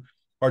two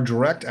are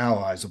direct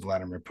allies of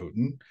Vladimir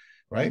Putin,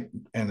 right?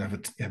 And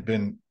have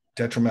been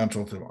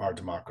detrimental to our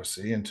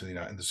democracy and to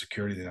the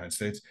security of the United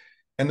States.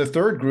 And the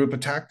third group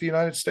attacked the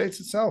United States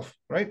itself,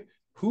 right?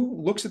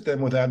 Who looks at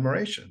them with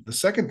admiration? The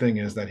second thing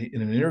is that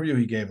in an interview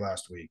he gave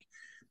last week,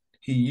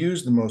 he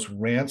used the most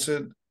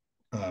rancid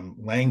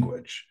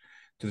language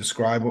to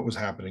describe what was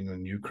happening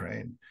in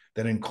Ukraine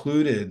that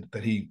included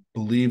that he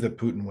believed that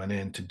Putin went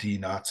in to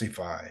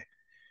denazify,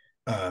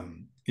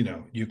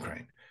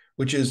 Ukraine,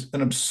 which is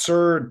an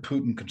absurd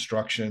Putin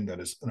construction that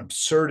is an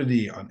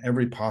absurdity on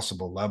every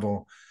possible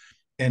level.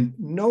 And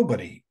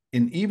nobody,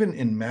 even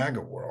in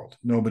MAGA world,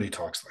 nobody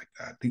talks like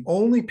that. The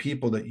only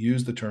people that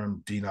use the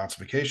term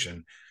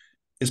denazification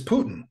is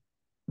Putin.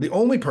 The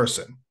only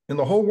person in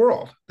the whole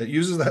world that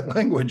uses that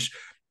language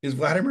is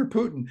Vladimir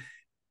Putin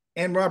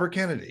and Robert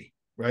Kennedy,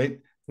 right?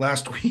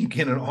 Last week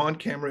in an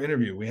on-camera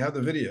interview, we have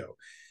the video.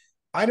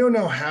 I don't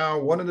know how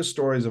one of the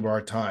stories of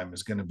our time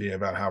is going to be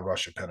about how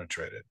Russia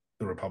penetrated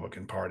the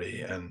Republican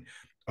Party and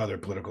other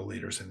political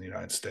leaders in the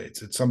United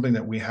States. It's something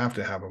that we have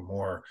to have a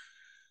more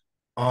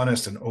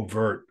honest and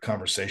overt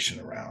conversation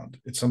around.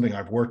 It's something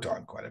I've worked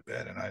on quite a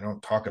bit, and I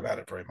don't talk about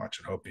it very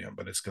much at Hopium,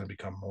 but it's going to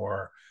become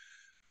more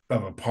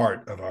of a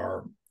part of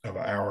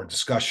our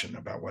discussion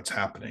about what's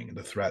happening and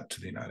the threat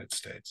to the United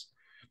States.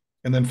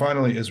 And then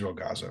finally,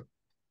 Israel-Gaza.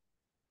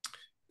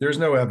 There's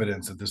no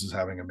evidence that this is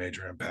having a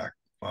major impact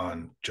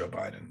on Joe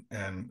Biden.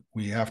 And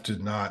we have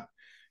to not,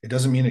 it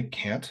doesn't mean it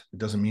can't, it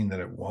doesn't mean that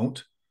it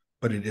won't,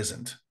 but it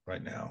isn't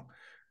right now.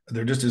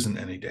 There just isn't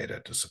any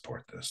data to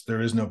support this.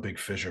 There is no big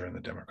fissure in the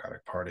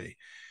Democratic Party.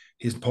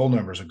 His poll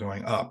numbers are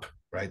going up,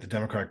 right? The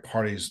Democratic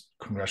Party's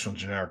congressional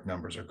generic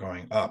numbers are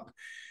going up.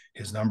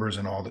 His numbers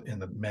in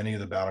many of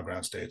the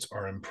battleground states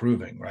are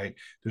improving, right?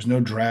 There's no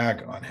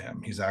drag on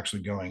him. He's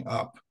actually going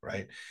up,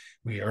 right?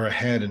 We are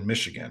ahead in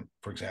Michigan,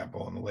 for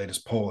example, in the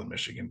latest poll in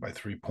Michigan by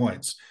 3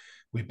 points.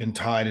 We've been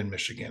tied in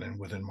Michigan and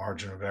within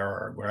margin of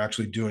error. We're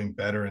actually doing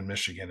better in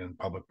Michigan in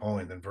public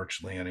polling than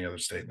virtually any other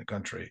state in the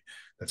country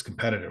that's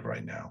competitive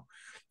right now.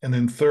 And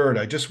then third,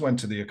 I just went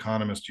to the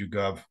Economist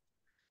YouGov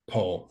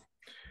poll,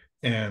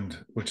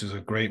 which is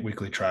a great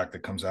weekly track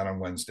that comes out on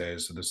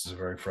Wednesdays. So this is a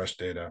very fresh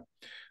data.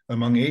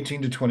 Among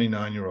 18 to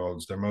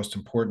 29-year-olds, their most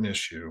important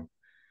issue,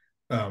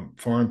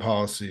 foreign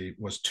policy,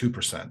 was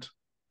 2%.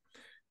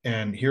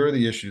 And here are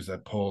the issues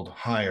that polled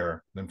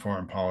higher than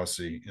foreign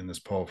policy in this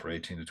poll for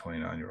 18 to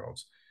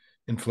 29-year-olds.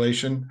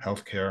 inflation,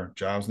 healthcare,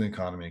 jobs in the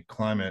economy,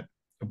 climate,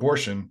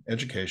 abortion,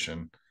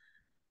 education,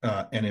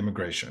 and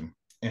immigration,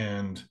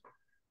 and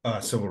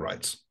civil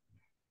rights,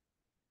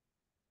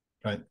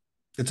 right?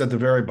 It's at the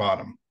very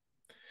bottom.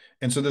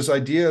 And so this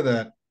idea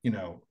that,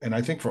 and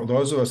I think for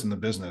those of us in the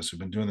business who've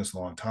been doing this a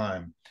long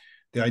time,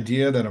 the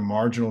idea that a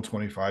marginal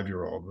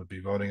 25-year-old would be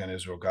voting on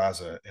Israel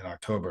Gaza in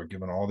October,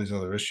 given all these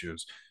other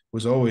issues,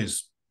 was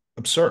always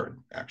absurd,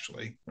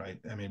 actually, right?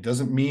 I mean, it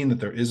doesn't mean that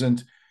there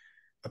isn't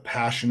a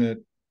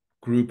passionate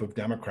group of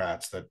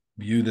Democrats that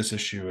view this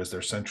issue as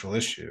their central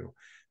issue.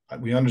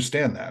 We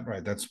understand that,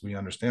 right? We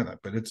understand that,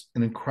 but it's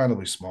an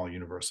incredibly small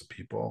universe of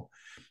people.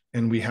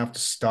 And we have to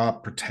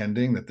stop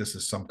pretending that this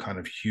is some kind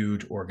of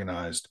huge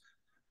organized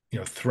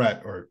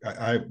threat. Or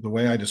the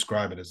way I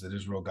describe it is that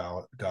Israel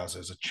Gaza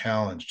is a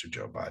challenge to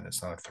Joe Biden.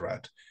 It's not a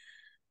threat.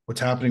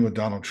 What's happening with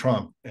Donald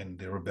Trump and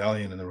the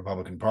rebellion in the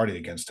Republican Party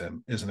against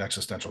him is an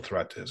existential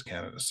threat to his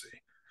candidacy.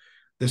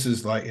 This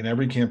is like in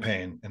every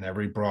campaign and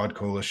every broad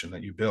coalition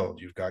that you build,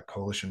 you've got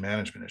coalition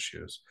management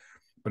issues.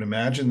 But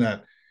imagine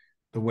that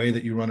the way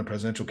that you run a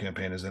presidential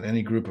campaign is that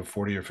any group of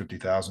 40 or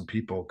 50,000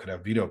 people could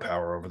have veto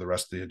power over the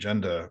rest of the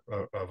agenda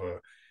of a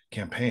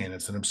campaign.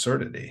 It's an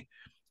absurdity.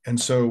 And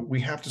so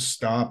we have to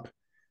stop.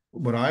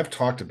 What I've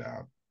talked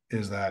about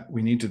is that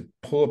we need to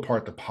pull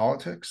apart the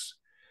politics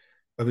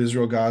of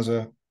Israel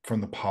Gaza from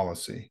the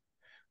policy.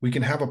 We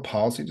can have a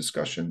policy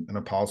discussion and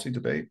a policy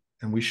debate,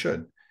 and we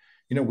should.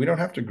 We don't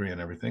have to agree on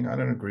everything. I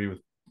don't agree with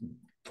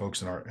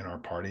folks in our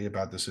party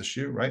about this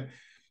issue, right?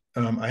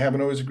 I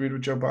haven't always agreed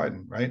with Joe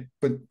Biden, right?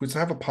 But let's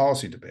have a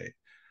policy debate.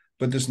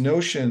 But this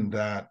notion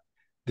that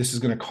this is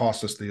going to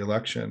cost us the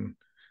election,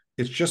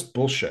 it's just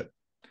bullshit.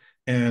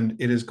 And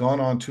it has gone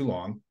on too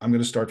long. I'm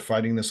going to start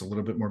fighting this a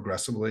little bit more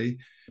aggressively.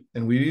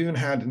 And we've even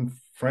had,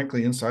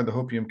 frankly, inside the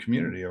Hopium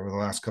community over the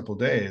last couple of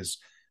days,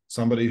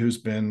 somebody who's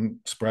been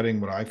spreading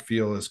what I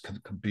feel is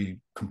could be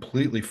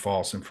completely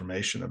false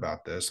information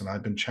about this. And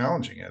I've been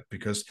challenging it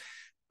because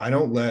I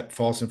don't let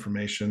false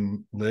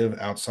information live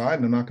outside,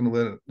 and I'm not going to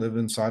let it live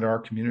inside our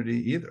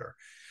community either.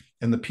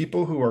 And the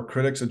people who are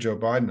critics of Joe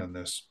Biden on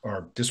this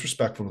are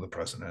disrespectful to the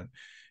president,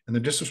 and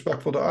they're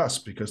disrespectful to us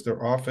because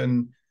they're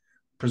often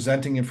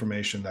presenting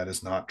information that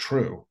is not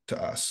true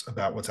to us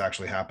about what's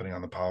actually happening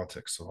on the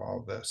politics of all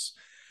of this.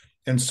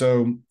 And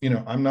so,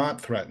 I'm not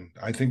threatened.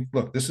 I think,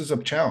 look, this is a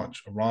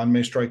challenge. Iran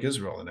may strike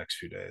Israel the next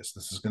few days.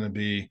 This is going to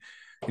be,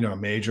 a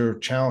major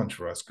challenge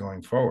for us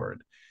going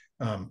forward.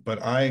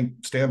 But I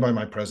stand by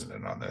my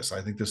president on this.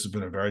 I think this has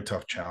been a very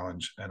tough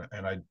challenge,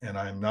 and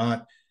I'm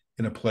not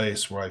in a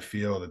place where I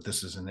feel that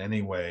this is in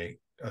any way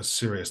a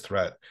serious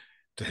threat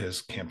to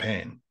his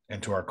campaign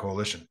and to our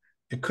coalition.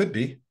 It could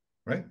be,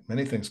 right?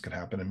 Many things could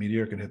happen. A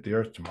meteor could hit the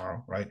earth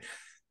tomorrow, right?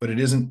 But it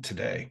isn't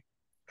today.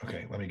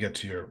 Okay, let me get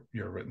to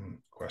your written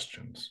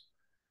questions.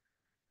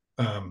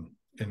 I'm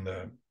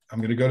going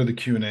to go to the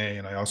Q&A,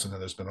 and I also know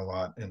there's been a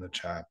lot in the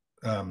chat.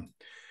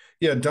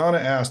 Donna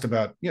asked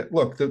about,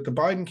 look, the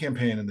Biden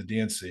campaign and the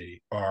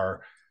DNC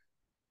are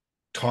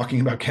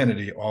talking about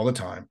Kennedy all the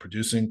time,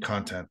 producing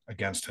content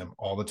against him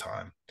all the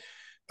time.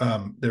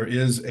 There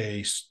is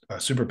a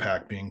super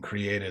PAC being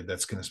created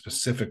that's going to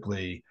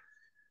specifically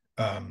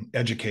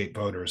educate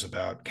voters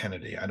about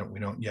Kennedy.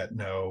 We don't yet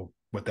know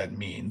what that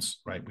means,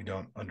 right? We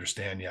don't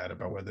understand yet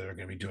about whether they're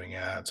going to be doing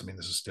ads. I mean,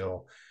 this is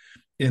still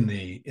in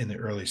the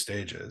early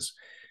stages.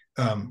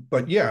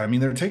 But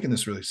they're taking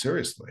this really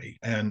seriously.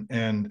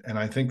 And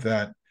I think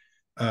that,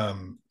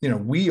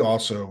 we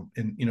also,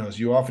 as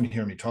you often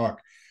hear me talk,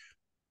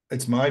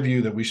 it's my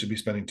view that we should be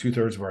spending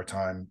 2/3 of our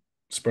time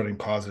spreading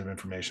positive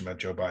information about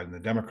Joe Biden and the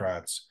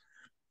Democrats,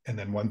 and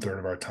then 1/3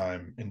 of our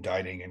time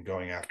indicting and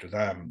going after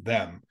them,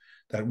 that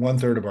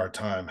 1/3 of our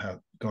time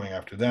going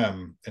after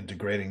them and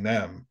degrading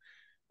them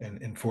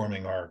and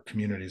informing our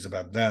communities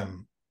about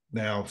them.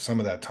 Now, some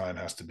of that time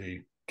has to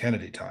be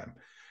Kennedy time.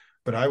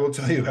 But I will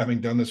tell you,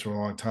 having done this for a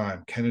long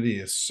time, Kennedy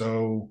is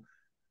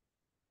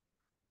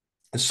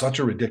such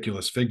a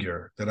ridiculous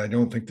figure that I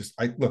don't think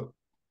look,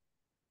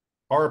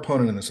 our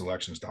opponent in this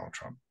election is Donald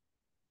Trump.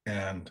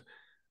 And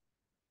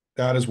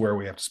that is where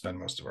we have to spend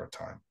most of our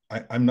time.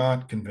 I'm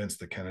not convinced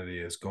that Kennedy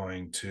is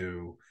going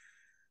to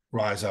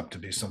rise up to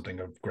be something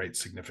of great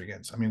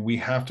significance. I mean, we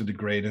have to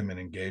degrade him and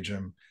engage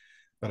him,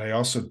 but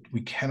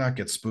we cannot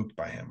get spooked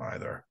by him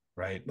either,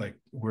 right? Like,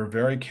 we're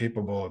very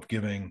capable of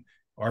giving,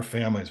 our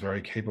family is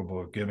very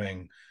capable of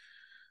giving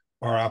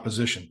our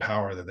opposition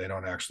power that they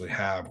don't actually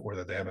have or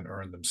that they haven't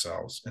earned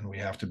themselves. And we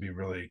have to be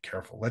really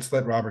careful. Let's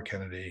let Robert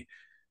Kennedy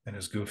and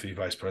his goofy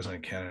vice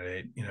president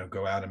candidate,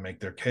 go out and make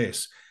their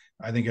case.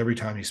 I think every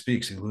time he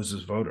speaks, he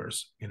loses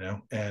voters,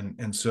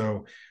 and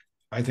so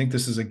I think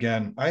this is,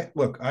 again,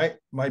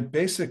 my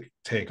basic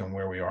take on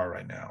where we are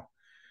right now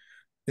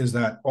is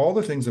that all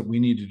the things that we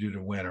need to do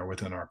to win are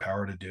within our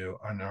power to do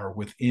and are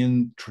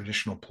within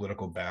traditional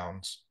political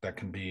bounds that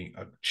can be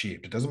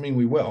achieved. It doesn't mean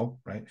we will,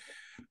 right?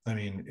 I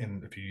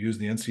mean, if you use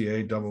the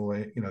NCAA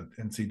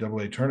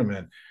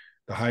tournament,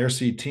 the higher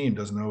seed team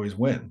doesn't always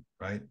win,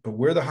 right? But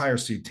we're the higher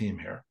seed team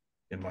here,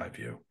 in my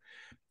view,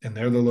 and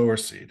they're the lower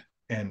seed,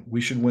 and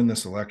we should win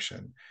this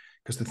election.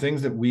 because the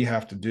things that we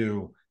have to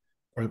do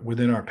are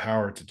within our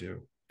power to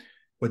do.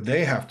 What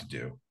they have to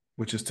do,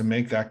 which is to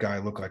make that guy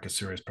look like a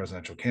serious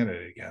presidential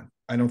candidate again,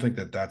 I don't think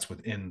that that's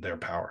within their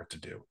power to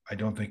do. I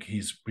don't think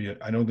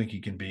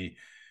he can be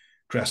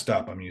dressed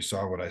up. I mean, you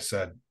saw what I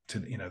said to,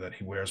 that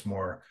he wears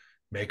more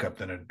makeup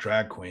than a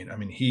drag queen. I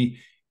mean, he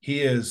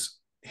is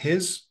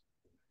his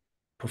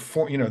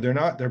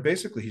they're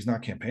basically, he's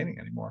not campaigning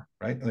anymore,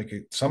 right? Like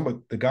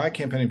the guy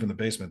campaigning from the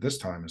basement this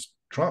time is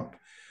Trump,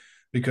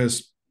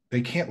 because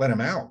they can't let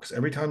him out, because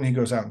every time he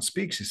goes out and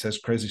speaks, he says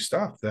crazy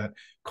stuff that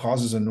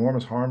causes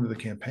enormous harm to the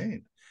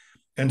campaign.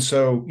 And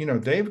so,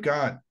 they've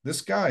got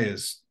this guy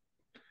he's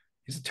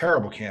a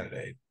terrible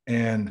candidate.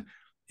 And,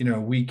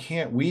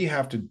 we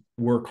have to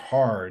work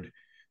hard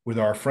with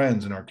our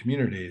friends and our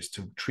communities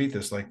to treat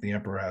this like the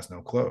emperor has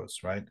no clothes,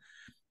 right?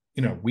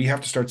 We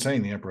have to start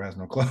saying the emperor has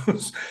no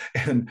clothes,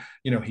 and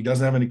he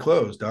doesn't have any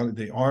clothes.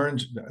 The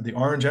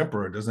orange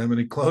emperor doesn't have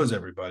any clothes.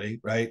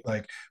 Everybody, right?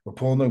 Like, we're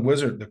pulling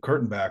the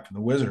curtain back from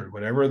the wizard,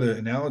 whatever the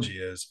analogy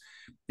is.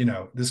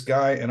 This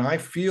guy, and I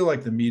feel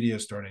like the media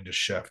is starting to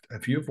shift.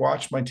 If you've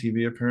watched my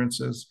TV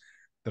appearances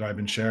that I've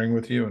been sharing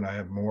with you, and I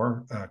have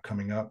more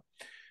coming up,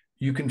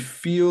 you can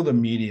feel the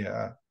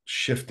media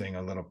shifting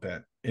a little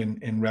bit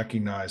in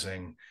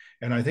recognizing.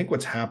 And I think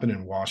what's happened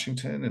in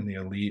Washington and the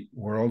elite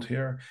world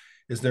here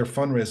is their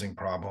fundraising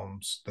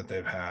problems that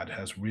they've had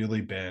has really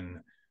been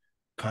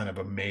kind of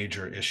a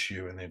major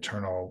issue in the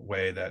internal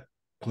way that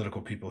political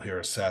people here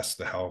assess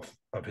the health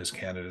of his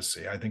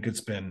candidacy. I think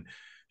it's been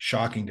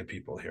shocking to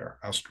people here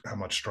how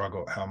much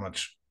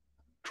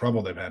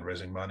trouble they've had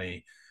raising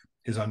money,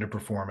 his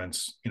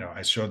underperformance.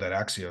 I showed that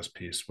Axios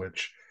piece,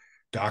 which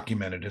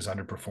documented his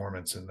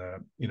underperformance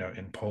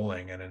in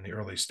polling and in the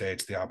early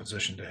states, the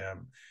opposition to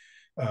him.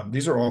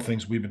 These are all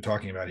things we've been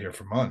talking about here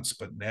for months,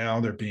 but now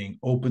they're being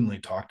openly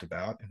talked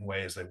about in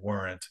ways they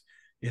weren't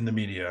in the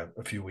media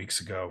a few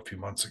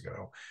months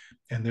ago.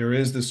 And there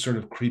is this sort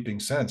of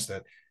creeping sense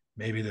that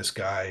maybe this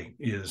guy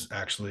is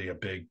actually a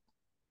big,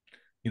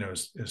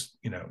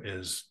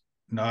 is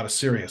not a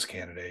serious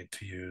candidate,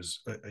 to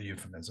use a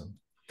euphemism.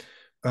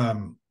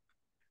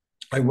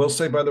 I will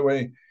say, by the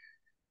way,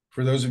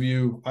 for those of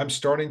you, I'm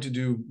starting to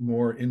do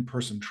more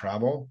in-person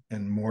travel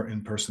and more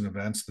in-person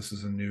events. This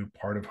is a new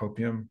part of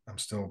Hopium. I'm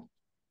still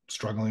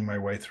struggling my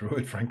way through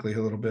it, frankly,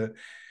 a little bit.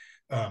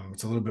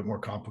 It's a little bit more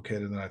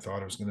complicated than I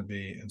thought it was going to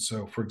be. And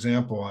so, for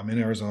example, I'm in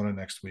Arizona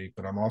next week,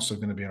 but I'm also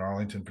going to be in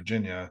Arlington,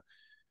 Virginia,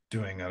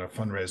 doing a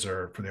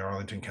fundraiser for the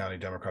Arlington County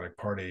Democratic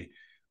Party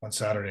on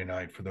Saturday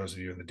night. For those of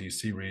you in the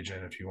DC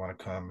region, if you want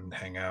to come and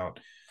hang out.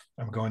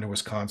 I'm going to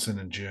Wisconsin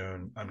in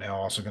June. I'm now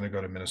also going to go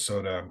to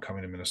Minnesota. I'm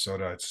coming to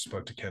Minnesota. I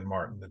spoke to Ken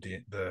Martin,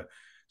 the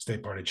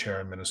state party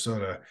chair in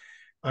Minnesota.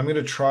 I'm going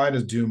to try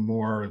to do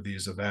more of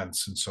these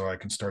events, and so I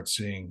can start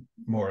seeing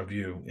more of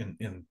you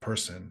in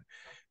person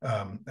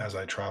as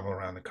I travel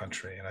around the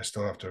country. And I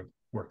still have to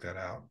work that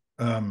out.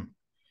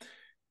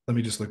 Let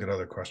me just look at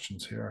other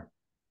questions here.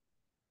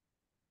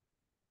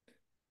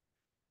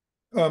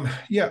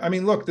 Yeah, I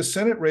mean, look, the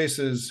Senate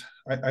races,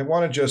 I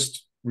want to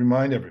just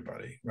remind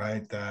everybody,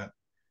 right, that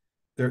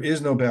there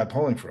is no bad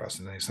polling for us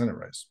in any Senate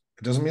race.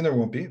 It doesn't mean there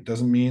won't be. It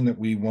doesn't mean that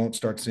we won't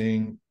start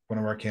seeing one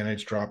of our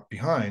candidates drop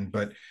behind,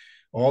 but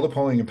all the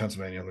polling in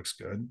Pennsylvania looks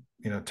good.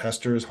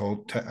 Tester is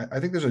I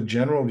think there's a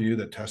general view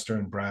that Tester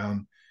and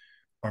Brown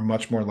are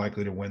much more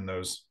likely to win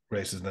those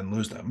races than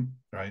lose them,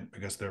 right?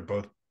 Because they're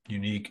both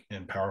unique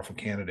and powerful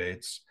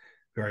candidates,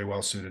 very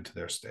well suited to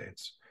their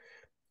states.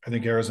 I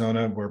think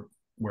Arizona,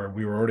 where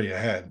we were already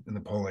ahead in the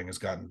polling, has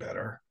gotten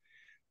better.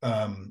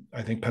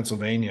 I think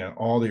Pennsylvania,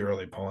 all the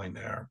early polling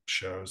there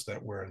shows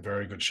that we're in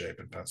very good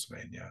shape in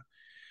Pennsylvania.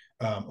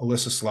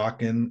 Alyssa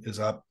Slotkin is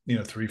up,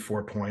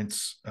 3-4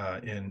 points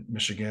in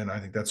Michigan. I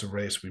think that's a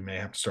race we may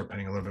have to start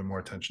paying a little bit more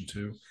attention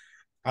to.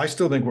 I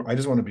still think I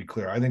just want to be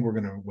clear. I think we're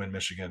going to win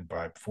Michigan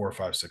by 4,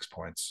 5, 6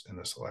 points in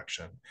this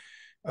election.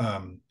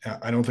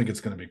 I don't think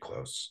it's going to be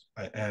close,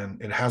 and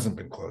it hasn't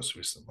been close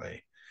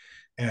recently.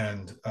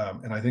 And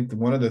I think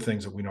one of the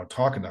things that we don't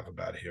talk enough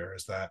about here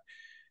is that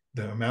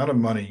the amount of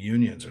money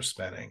unions are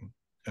spending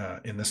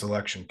in this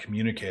election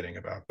communicating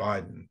about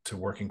Biden to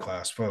working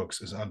class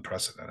folks is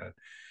unprecedented,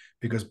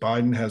 because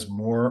Biden has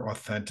more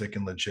authentic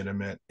and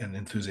legitimate and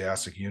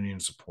enthusiastic union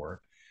support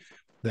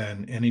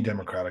than any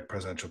Democratic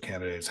presidential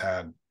candidates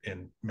had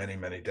in many,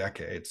 many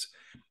decades.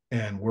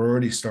 And we're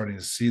already starting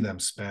to see them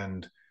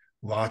spend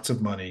lots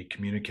of money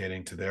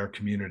communicating to their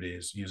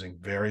communities using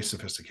very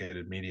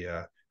sophisticated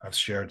media. I've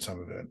shared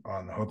some of it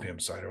on the Hopium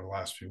site over the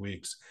last few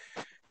weeks.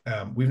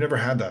 We've never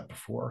had that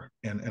before.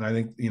 And I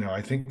think,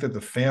 I think that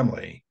the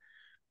family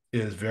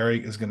is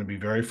going to be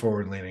very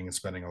forward leaning and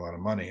spending a lot of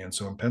money. And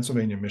so in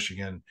Pennsylvania,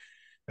 Michigan,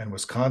 and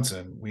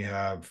Wisconsin, we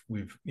have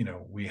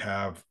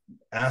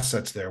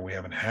assets there we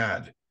haven't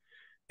had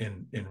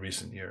in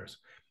recent years.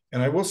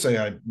 And I will say,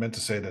 I meant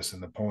to say this in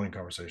the polling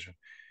conversation.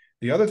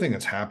 The other thing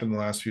that's happened in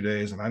the last few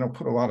days, and I don't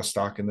put a lot of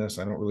stock in this,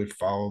 I don't really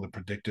follow the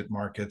predicted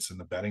markets and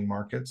the betting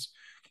markets,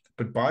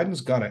 but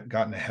Biden's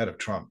gotten ahead of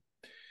Trump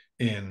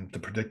in the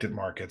predicted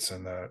markets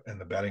and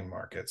the betting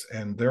markets.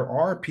 And there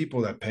are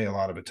people that pay a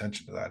lot of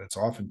attention to that. It's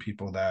often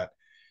people that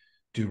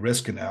do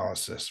risk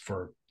analysis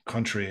for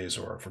countries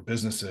or for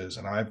businesses.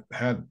 And I've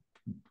had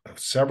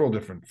several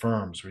different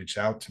firms reach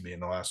out to me in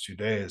the last 2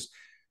 days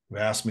who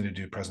asked me to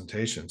do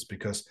presentations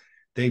because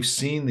they've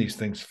seen these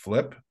things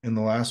flip in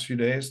the last few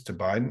days to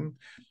Biden.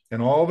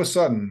 And all of a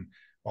sudden,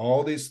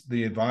 all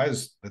the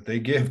advice that they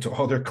give to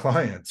all their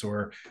clients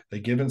or they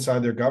give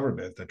inside their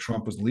government that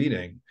Trump was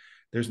leading,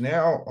 there's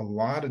now a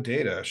lot of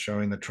data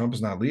showing that Trump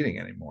is not leading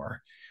anymore.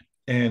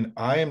 And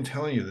I am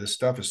telling you, this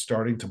stuff is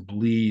starting to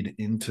bleed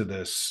into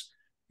this,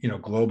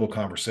 global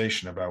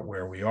conversation about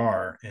where we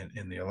are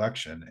in the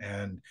election.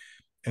 And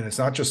it's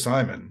not just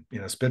Simon,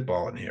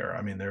 spitballing here.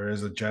 I mean, there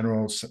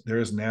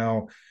is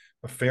now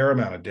a fair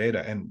amount of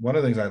data. And one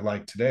of the things I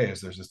like today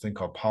is there's this thing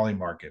called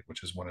Polymarket,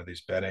 which is one of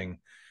these betting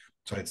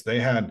sites. They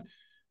had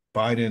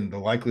Biden, the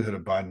likelihood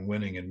of Biden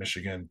winning in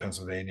Michigan,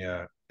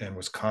 Pennsylvania, and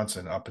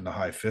Wisconsin up in the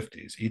high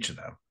 50s, each of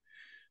them.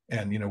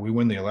 And, we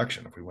win the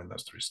election if we win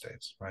those 3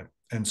 states, right?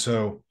 And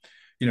so,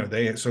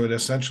 so it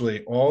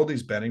essentially, all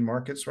these betting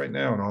markets right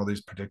now and all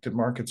these predicted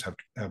markets have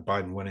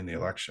Biden winning the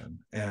election.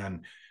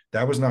 And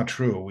that was not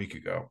true a week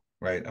ago,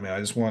 right? I mean, I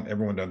just want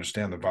everyone to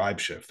understand the vibe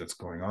shift that's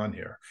going on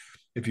here.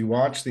 If you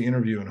watch the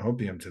interview in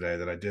Hopium today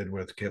that I did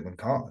with Caitlin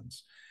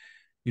Collins,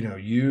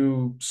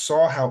 you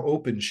saw how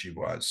open she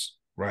was,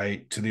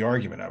 right, to the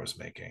argument I was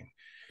making.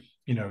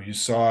 You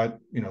saw it,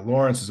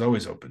 Lawrence is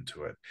always open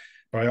to it.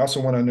 But I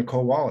also went on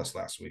Nicole Wallace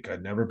last week.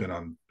 I've never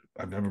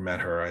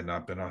met her. I had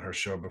not been on her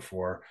show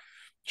before.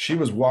 She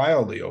was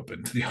wildly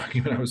open to the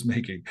argument I was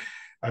making.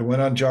 I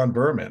went on John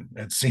Berman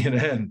at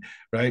CNN,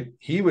 right?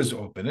 He was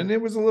open, and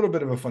it was a little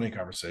bit of a funny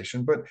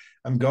conversation, but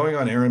I'm going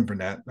on Aaron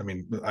Burnett. I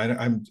mean,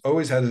 I'm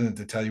always hesitant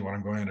to tell you when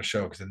I'm going on a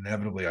show because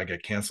inevitably I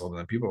get canceled and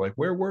then people are like,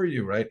 where were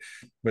you, right?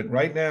 But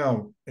right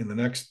now, in the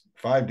next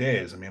 5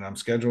 days, I mean, I'm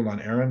scheduled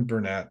on Aaron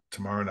Burnett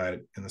tomorrow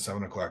night in the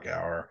 7 o'clock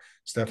hour,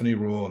 Stephanie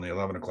Ruhle in the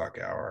 11 o'clock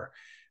hour.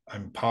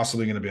 I'm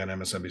possibly going to be on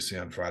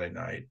MSNBC on Friday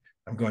night.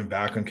 I'm going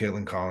back on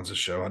Caitlin Collins'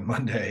 show on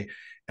Monday,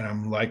 and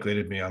I'm likely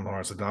to be on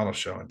Lawrence O'Donnell's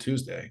show on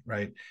Tuesday,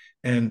 right?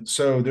 And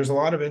so there's a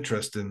lot of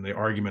interest in the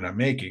argument I'm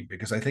making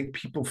because I think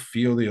people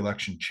feel the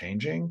election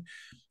changing,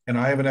 and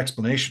I have an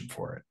explanation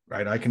for it,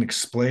 right? I can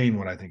explain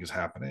what I think is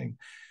happening.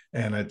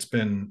 And it's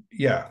been,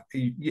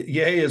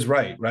 yay is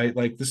right?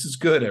 Like, this is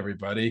good,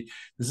 everybody.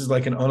 This is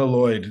like an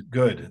unalloyed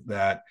good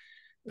that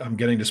I'm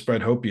getting to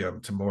spread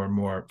hopium to more and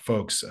more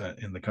folks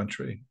in the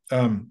country.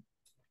 I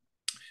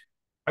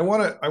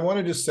want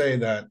to just say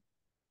that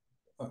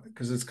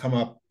because it's come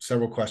up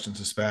several questions,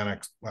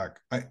 Hispanics, Black.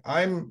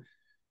 I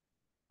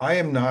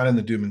am not in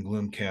the doom and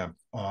gloom camp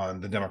on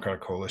the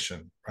Democratic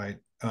coalition, right?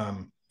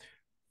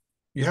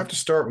 You have to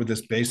start with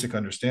this basic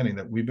understanding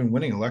that we've been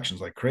winning elections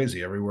like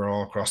crazy everywhere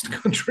all across the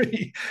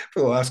country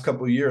for the last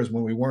couple of years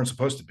when we weren't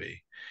supposed to be,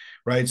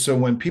 right? So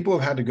when people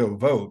have had to go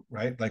vote,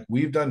 right, like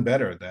we've done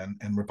better than,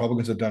 and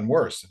Republicans have done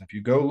worse. And if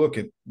you go look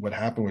at what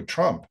happened with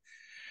Trump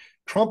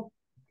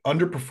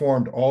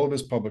underperformed all of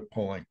his public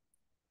polling.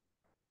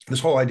 This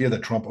whole idea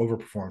that Trump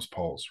overperforms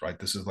polls, right?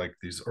 This is like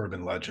these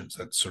urban legends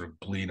that sort of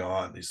bleed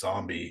on, these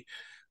zombie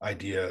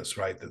ideas,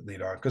 right, that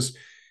lead on. Because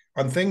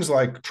on things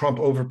like Trump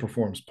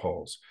overperforms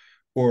polls,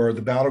 or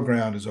the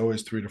battleground is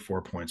always 3 to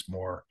 4 points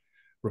more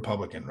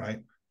Republican,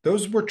 right?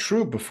 Those were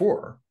true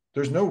before.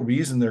 There's no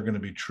reason they're going to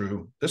be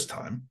true this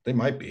time. They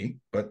might be,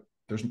 but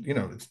there's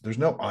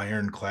no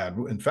ironclad.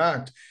 In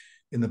fact,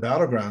 in the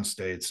battleground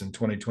states in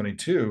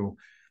 2022,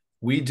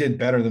 we did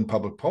better than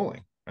public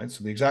polling, right?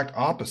 So the exact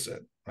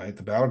opposite, right?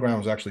 The battleground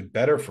was actually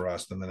better for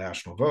us than the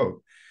national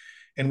vote.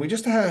 And we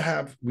just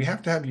have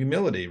to have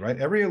humility, right?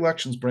 Every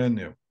election's brand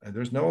new. And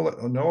there's no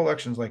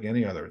elections like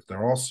any other.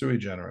 They're all sui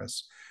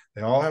generis.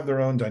 They all have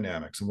their own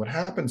dynamics. And what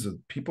happens is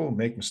people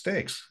make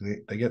mistakes.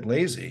 They get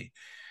lazy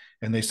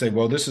and they say,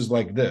 well, this is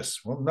like this.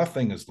 Well,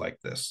 nothing is like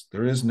this.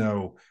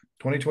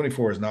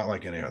 2024 is not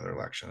like any other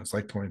election. It's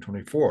like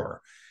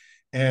 2024.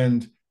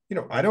 And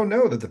I don't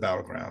know that the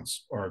battlegrounds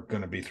are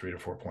going to be 3 to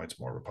 4 points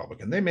more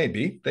Republican. They may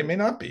be, they may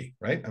not be,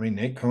 right? I mean,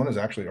 Nate Cohn has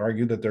actually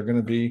argued that there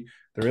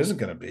isn't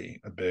going to be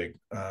a big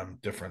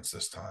difference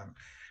this time.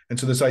 And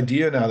so this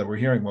idea now that we're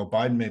hearing, well,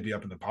 Biden may be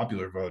up in the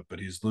popular vote, but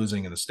he's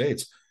losing in the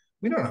states.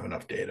 We don't have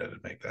enough data to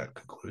make that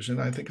conclusion.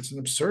 I think it's an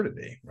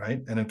absurdity,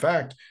 right? And in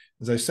fact,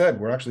 as I said,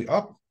 we're actually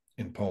up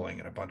in polling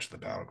in a bunch of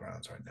the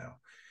battlegrounds right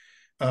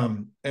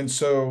now. And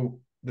so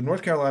the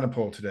North Carolina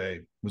poll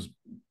today was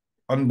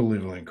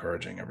unbelievably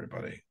encouraging,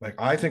 everybody. Like,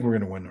 I think we're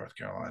going to win North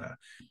Carolina.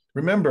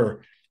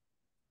 Remember,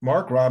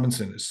 Mark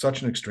Robinson is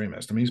such an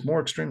extremist. I mean, he's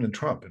more extreme than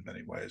Trump in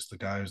many ways. The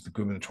guy who's the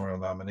gubernatorial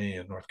nominee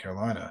in North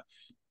Carolina.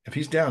 If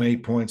he's down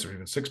 8 points or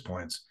even 6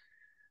 points,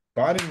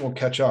 Biden will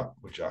catch up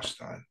with Josh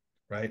Stein,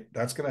 right?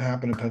 That's going to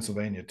happen in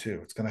Pennsylvania too.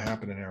 It's going to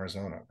happen in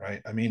Arizona,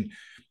 right? I mean,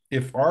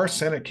 if our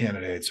Senate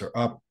candidates are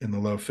up in the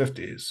low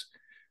 50s,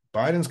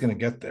 Biden's going to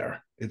get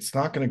there. It's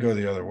not going to go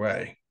the other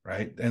way,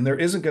 right? And there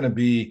isn't going to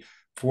be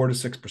 4 to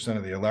 6%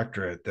 of the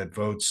electorate that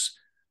votes,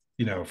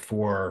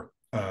 for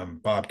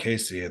Bob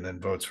Casey and then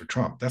votes for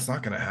Trump. That's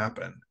not going to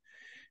happen.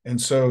 And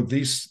so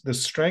the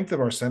strength of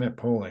our Senate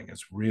polling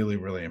is really,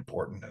 really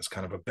important as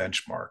kind of a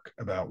benchmark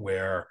about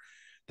where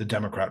the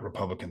Democrat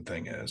Republican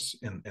thing is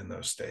in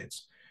those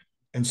states.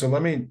 And so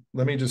let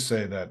me just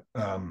say that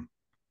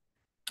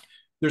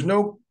there's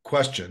no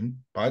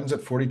question Biden's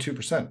at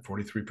 42%,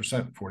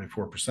 43%,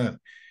 44%.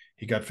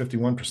 He got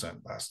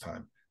 51% last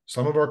time.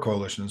 Some of our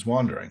coalition is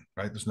wandering,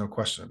 right? There's no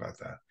question about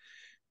that.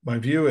 My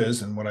view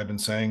is, and what I've been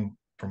saying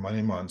for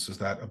many months, is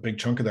that a big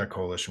chunk of that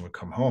coalition would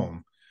come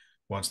home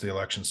once the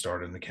election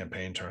started and the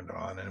campaign turned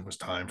on, and it was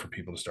time for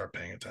people to start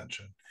paying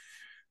attention.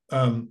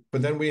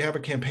 But then we have a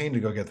campaign to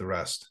go get the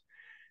rest.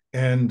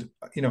 And,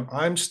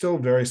 I'm still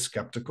very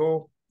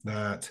skeptical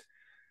that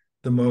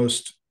the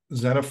most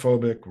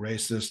xenophobic,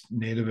 racist,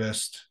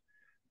 nativist,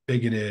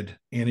 bigoted,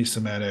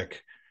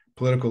 anti-Semitic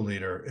political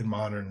leader in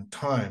modern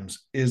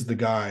times is the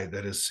guy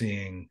that is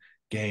seeing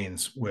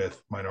gains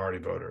with minority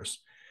voters.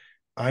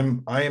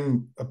 I'm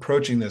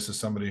approaching this as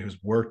somebody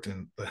who's worked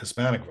in the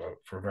Hispanic vote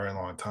for a very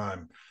long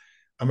time.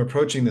 I'm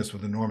approaching this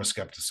with enormous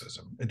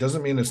skepticism. It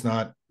doesn't mean it's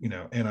not,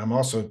 and I'm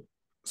also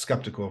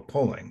skeptical of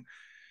polling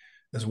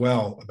as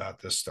well about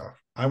this stuff.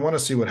 I want to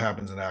see what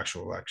happens in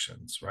actual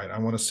elections, right? I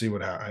want to see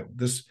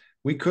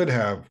we could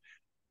have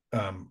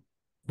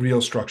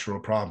real structural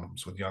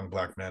problems with young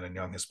Black men and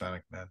young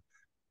Hispanic men,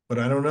 but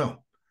I don't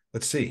know.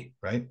 Let's see,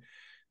 right?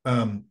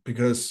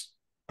 Because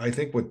I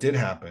think what did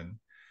happen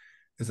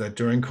is that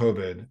during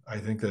COVID, I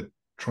think that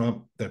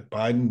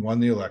Biden won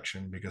the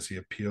election because he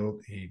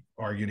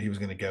argued he was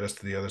going to get us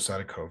to the other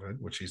side of COVID,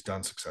 which he's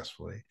done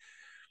successfully.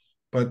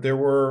 But there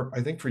were,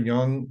 I think, for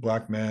young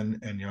Black men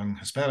and young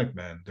Hispanic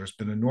men, there's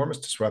been enormous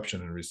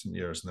disruption in recent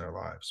years in their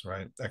lives,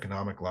 right?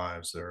 Economic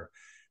lives.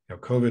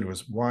 COVID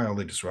was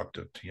wildly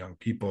disruptive to young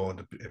people,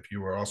 and if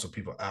you were also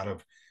people out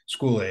of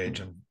school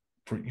age and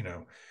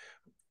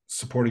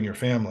supporting your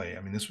family.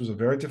 I mean, this was a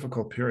very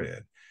difficult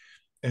period.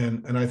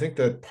 And I think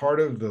that part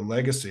of the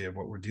legacy of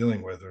what we're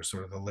dealing with, or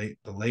sort of the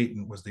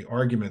latent, was the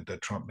argument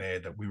that Trump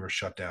made that we were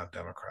shut down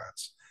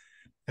Democrats.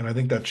 And I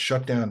think that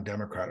shut down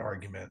Democrat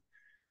argument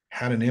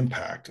had an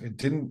impact. It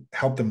didn't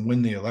help them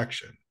win the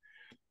election,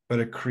 but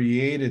it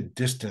created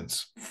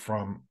distance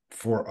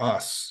for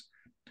us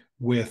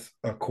with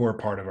a core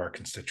part of our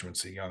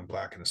constituency, young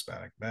Black and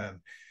Hispanic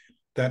men,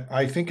 that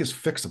I think is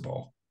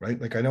fixable,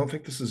 right? Like, I don't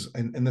think this is,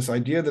 and this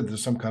idea that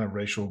there's some kind of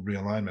racial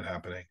realignment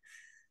happening.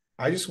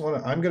 I'm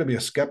going to be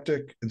a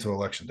skeptic until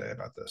election day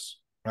about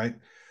this, right?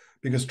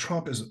 Because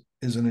Trump is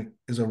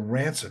a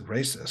rancid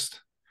racist.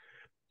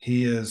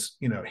 He is,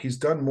 he's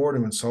done more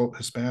to insult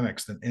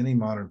Hispanics than any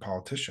modern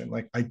politician.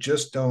 Like, I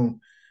just don't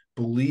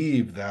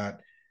believe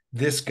that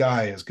this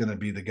guy is going to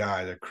be the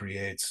guy that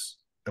creates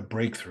a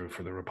breakthrough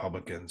for the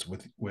Republicans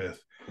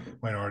with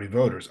minority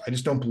voters. I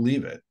just don't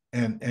believe it.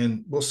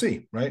 And we'll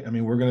see, right? I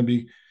mean, we're going to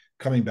be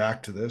coming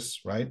back to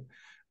this, right?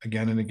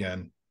 Again and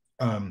again.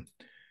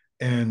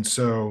 And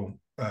so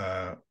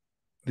and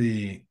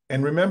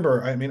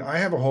remember, I mean, I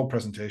have a whole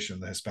presentation,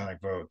 the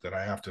Hispanic vote, that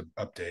I have to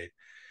update,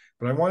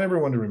 but I want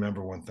everyone to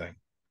remember one thing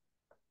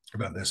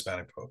about the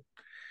Hispanic vote.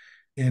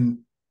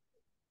 In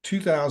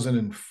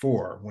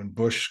 2004, when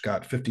Bush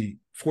got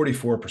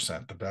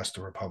 44%, the best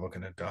a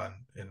Republican had done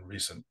in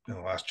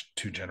the last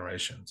two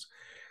generations,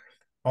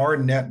 our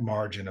net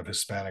margin of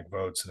Hispanic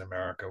votes in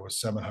America was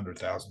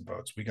 700,000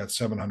 votes. We got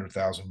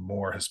 700,000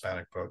 more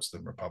Hispanic votes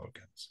than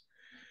Republicans.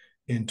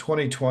 In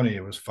 2020,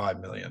 it was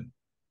 5 million,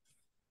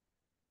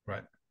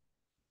 right?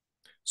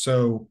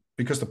 So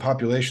because the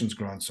population's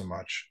grown so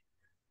much,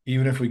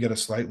 even if we get a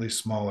slightly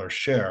smaller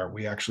share,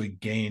 we actually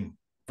gain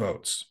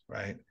votes,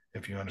 right?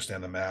 If you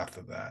understand the math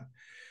of that.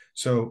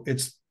 So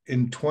it's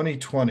in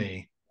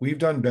 2020, we've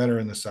done better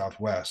in the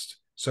Southwest.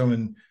 So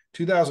in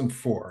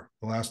 2004,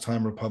 the last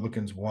time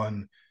Republicans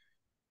won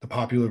the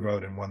popular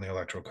vote and won the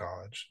Electoral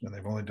College, and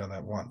they've only done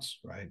that once,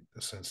 right,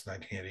 since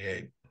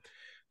 1988.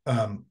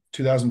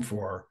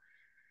 2004,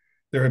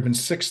 there have been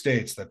 6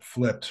 states that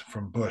flipped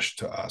from Bush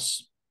to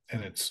us,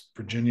 and it's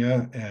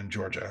Virginia and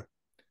Georgia,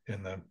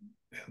 and then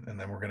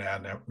we're going to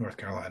add North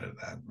Carolina to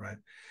that, right?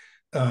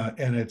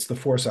 And it's the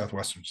 4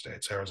 southwestern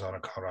states: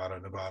 Arizona, Colorado,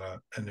 Nevada,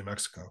 and New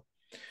Mexico.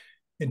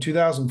 In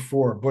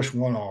 2004, Bush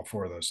won all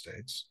 4 of those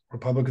states.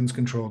 Republicans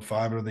controlled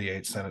 5 of the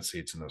 8 Senate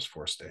seats in those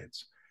 4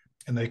 states,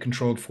 and they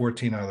controlled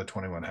 14 out of the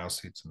 21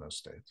 House seats in those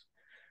states.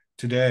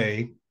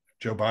 Today,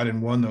 Joe Biden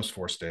won those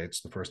 4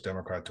 states, the first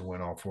Democrat to win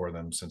all 4 of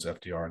them since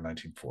FDR in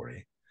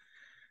 1940.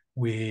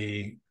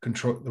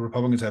 The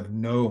Republicans have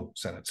no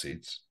Senate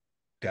seats,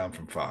 down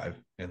from 5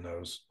 in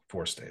those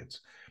 4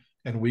 states,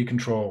 and we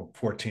control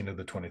 14 of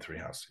the 23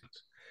 House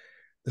seats.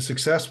 The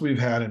success we've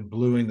had in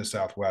bluing the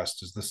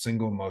Southwest is the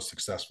single most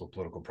successful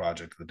political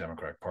project of the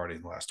Democratic Party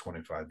in the last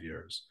 25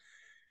 years.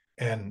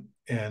 And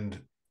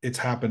it's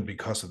happened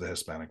because of the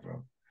Hispanic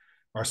vote.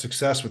 Our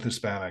success with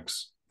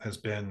Hispanics has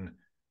been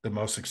the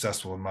most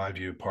successful, in my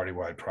view,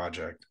 party-wide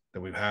project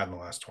that we've had in the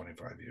last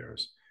 25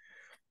 years.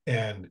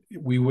 And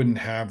we wouldn't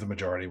have the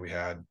majority we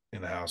had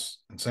in the House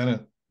and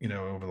Senate,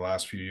 over the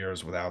last few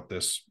years without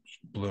this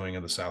bluing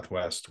of the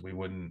Southwest. We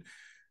wouldn't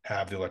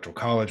have the Electoral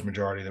College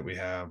majority that we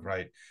have,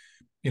 right?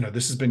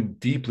 this has been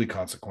deeply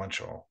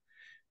consequential.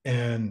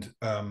 And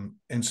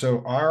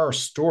so our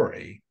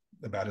story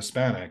about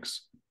Hispanics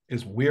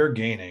is we're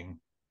gaining.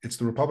 It's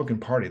the Republican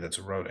Party that's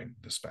eroding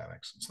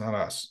Hispanics. It's not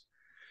us.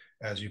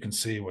 As you can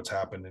see, what's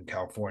happened in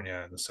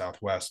California and the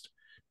Southwest,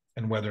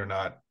 and whether or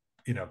not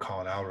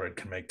Colin Allred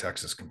can make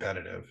Texas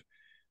competitive.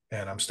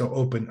 And I'm still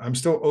open. I'm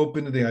still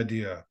open to the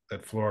idea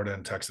that Florida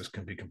and Texas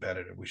can be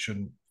competitive. We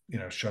shouldn't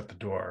shut the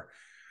door.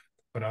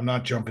 But I'm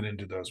not jumping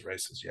into those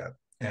races yet.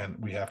 And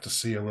we have to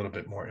see a little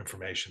bit more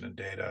information and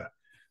data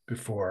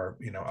before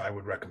I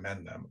would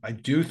recommend them. I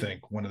do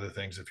think one of the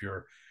things, if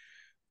you're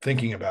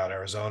thinking about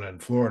Arizona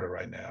and Florida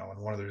right now, and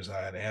one of the reasons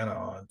I had Anna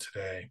on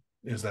today,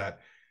 is that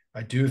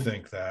I do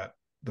think that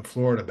the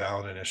Florida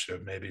ballot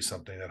initiative may be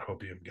something that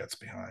Hopium gets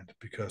behind,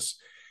 because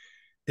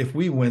if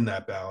we win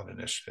that ballot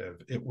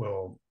initiative, it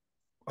will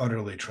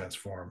utterly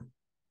transform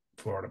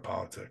Florida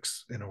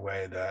politics in a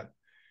way that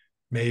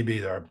may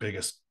be our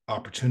biggest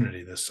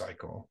opportunity this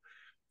cycle,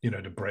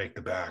 to break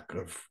the back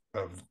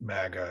of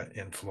MAGA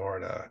in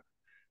Florida.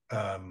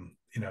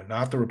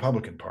 Not the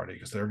Republican Party,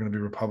 because there are going to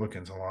be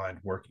Republicans aligned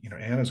working.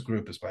 Anna's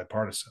group is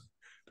bipartisan,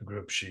 the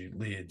group she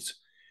leads,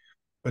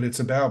 but it's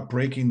about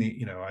breaking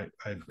the.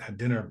 I had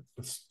dinner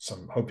with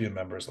some Hopium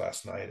members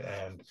last night,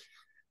 and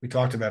we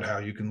talked about how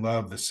you can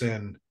love the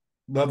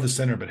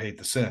sinner but hate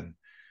the sin.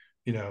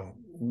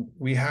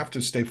 We have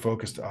to stay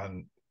focused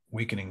on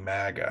weakening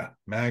MAGA.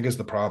 MAGA is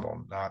the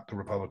problem, not the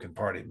Republican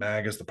Party.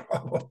 MAGA is the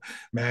problem.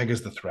 MAGA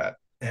is the threat.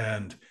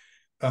 And,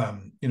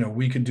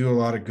 we could do a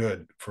lot of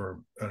good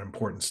for an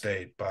important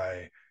state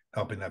by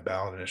helping that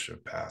ballot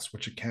initiative pass,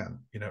 which it can.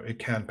 It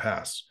can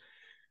pass.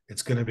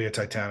 It's going to be a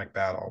titanic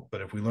battle.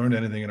 But if we learned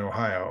anything in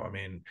Ohio,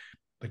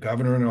 the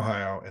governor in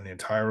Ohio and the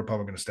entire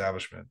Republican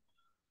establishment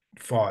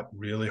fought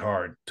really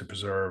hard to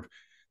preserve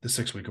the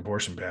 6-week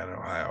abortion ban in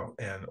Ohio.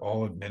 And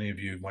many of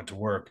you went to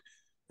work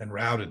and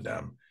routed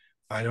them.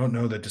 I don't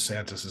know that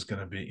DeSantis is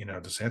going to be,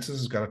 DeSantis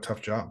has got a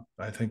tough job.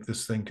 I think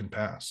this thing can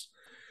pass.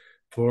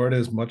 Florida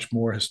is much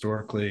more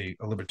historically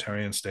a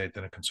libertarian state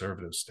than a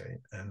conservative state.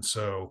 And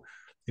so,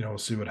 we'll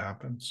see what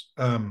happens.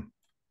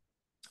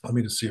 Let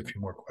me just see a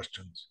few more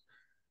questions.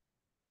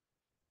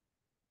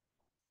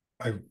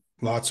 I've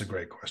lots of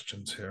great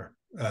questions here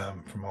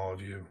from all of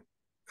you.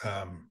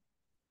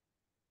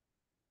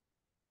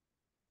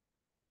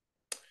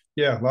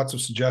 Yeah, lots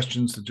of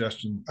suggestions.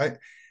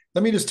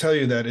 Let me just tell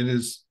you that it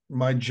is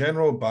my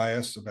general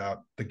bias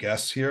about the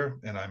guests here,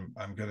 and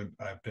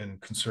I've been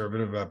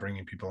conservative about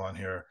bringing people on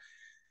here,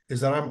 is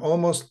that I'm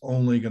almost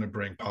only going to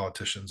bring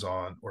politicians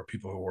on or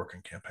people who work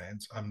in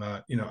campaigns. I'm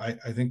not,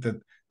 I think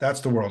that's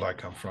the world I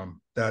come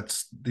from.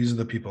 These are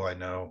the people I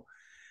know.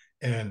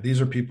 And these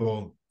are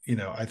people,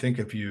 I think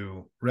if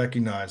you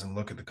recognize and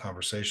look at the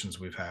conversations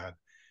we've had,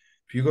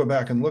 if you go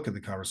back and look at the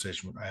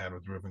conversation I had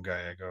with Ruben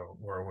Gallego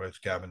or with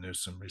Gavin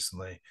Newsom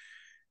recently,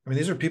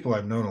 these are people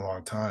I've known a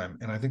long time.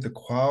 And I think the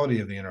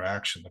quality of the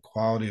interaction, the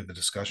quality of the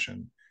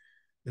discussion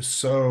is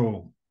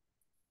so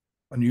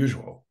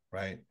unusual,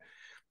 right?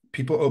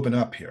 People open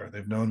up here.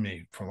 They've known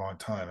me for a long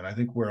time. And I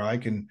think where I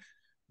can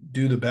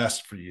do the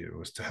best for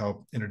you is to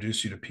help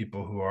introduce you to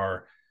people who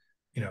are,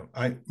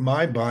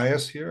 my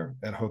bias here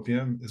at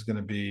Hopium is going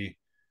to be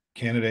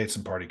candidates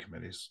and party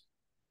committees.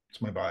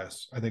 It's my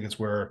bias. I think it's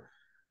where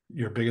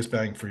your biggest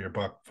bang for your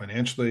buck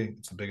financially.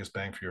 It's the biggest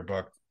bang for your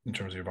buck in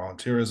terms of your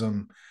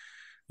volunteerism.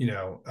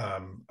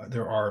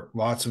 There are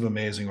lots of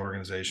amazing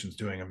organizations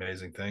doing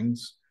amazing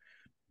things.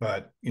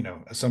 But,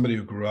 as somebody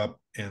who grew up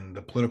in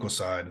the political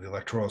side, the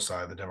electoral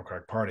side of the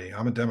Democratic Party,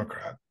 I'm a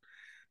Democrat.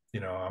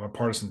 I'm a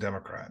partisan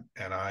Democrat.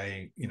 And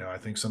I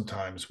think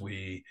sometimes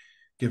we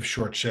give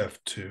short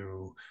shift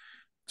to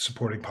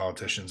supporting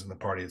politicians in the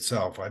party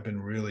itself. I've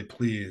been really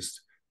pleased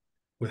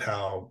with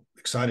how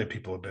excited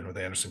people have been with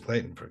Anderson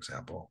Clayton, for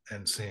example,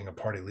 and seeing a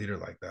party leader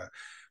like that.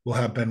 We'll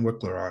have Ben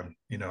Wickler on.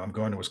 I'm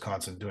going to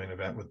Wisconsin doing an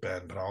event with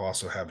Ben, but I'll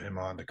also have him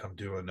on to come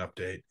do an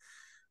update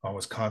on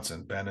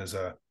Wisconsin. Ben is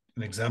an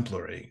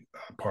exemplary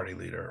party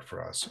leader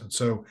for us. And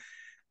so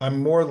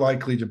I'm more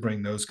likely to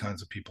bring those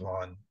kinds of people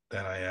on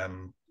than I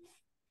am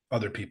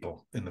other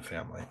people in the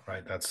family,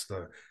 right? That's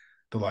the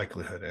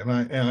likelihood. And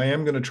I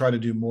am going to try to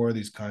do more of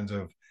these kinds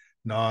of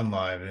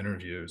non-live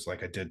interviews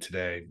like I did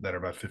today that are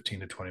about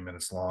 15 to 20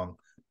 minutes long,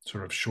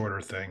 sort of shorter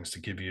things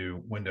to give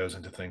you windows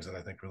into things that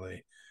I think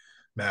really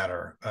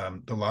matter.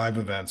 The live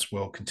events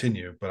will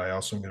continue, but I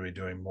also am going to be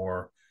doing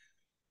more,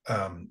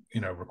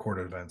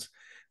 recorded events.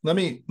 Let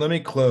me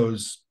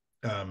close.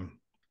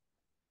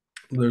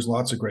 There's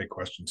lots of great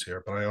questions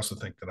here, but I also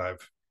think that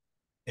I've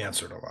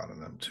answered a lot of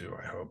them too,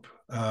 I hope.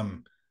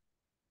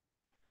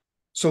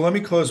 So let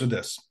me close with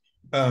this.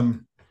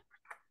 And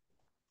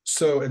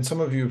some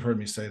of you have heard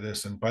me say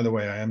this, and by the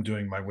way, I am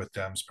doing my With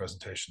Dems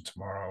presentation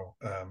tomorrow,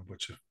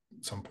 which at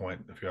some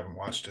point, if you haven't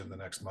watched it in the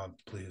next month,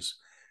 please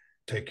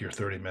take your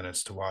 30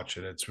 minutes to watch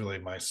it. It's really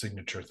my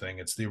signature thing.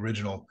 It's the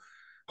original.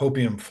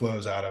 Hopium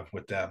flows out of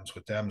With Dems.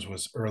 With Dems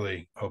was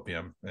early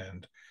Hopium,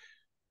 and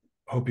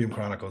Hopium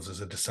Chronicles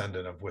is a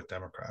descendant of With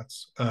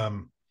Democrats.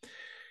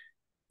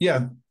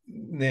 Yeah,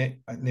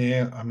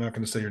 I'm not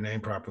going to say your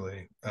name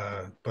properly,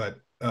 but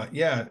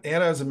yeah,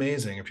 Anna is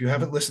amazing. If you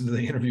haven't listened to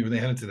the interview with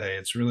Anna today,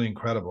 it's really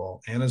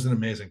incredible. Anna's an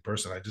amazing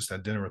person. I just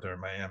had dinner with her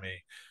in Miami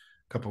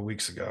a couple of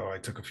weeks ago. I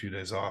took a few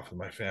days off with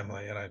my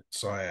family, and I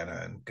saw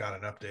Anna and got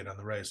an update on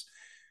the race.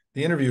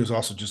 The interview is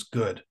also just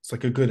good. It's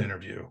like a good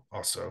interview,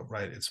 also,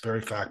 right? It's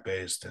very fact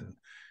based and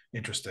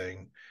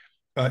interesting.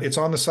 It's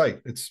on the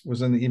site. It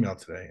was in the email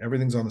today.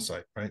 Everything's on the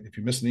site, right? If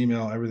you miss an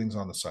email, everything's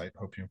on the site,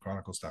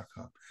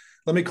 hopiumchronicles.com.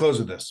 Let me close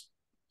with this.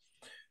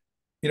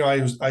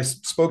 I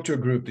spoke to a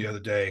group the other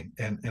day,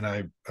 and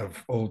I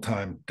of old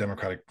time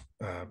Democratic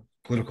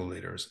political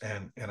leaders,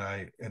 and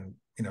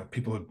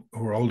people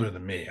who are older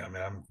than me. I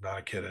mean, I'm not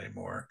a kid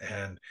anymore,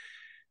 and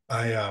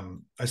I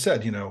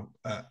said,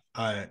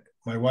 I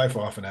my wife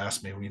often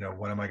asked me,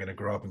 when am I going to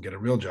grow up and get a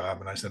real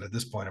job? And I said, at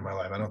this point in my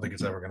life, I don't think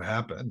it's ever going to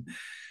happen.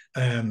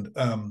 And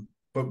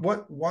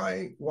but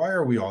why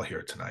are we all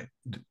here tonight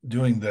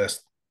doing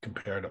this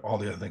compared to all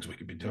the other things we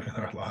could be doing in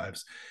our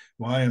lives?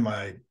 Why am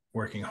I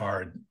working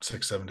hard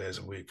 6-7 days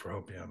a week for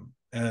Hopium?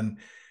 And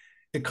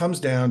it comes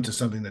down to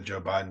something that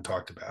Joe Biden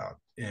talked about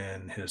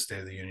in his State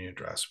of the Union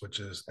address, which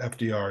is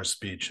FDR's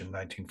speech in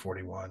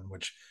 1941,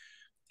 which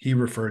he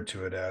referred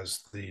to it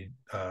as the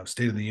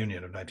State of the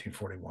Union of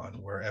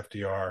 1941, where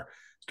FDR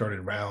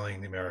started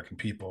rallying the American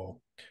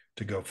people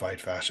to go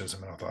fight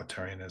fascism and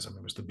authoritarianism.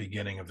 It was the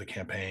beginning of the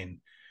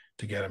campaign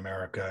to get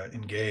America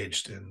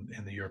engaged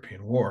in the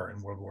European War,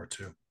 in World War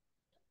II.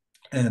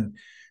 And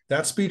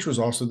that speech was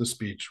also the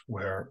speech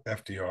where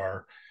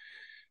FDR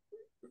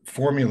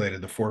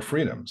formulated the four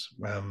freedoms.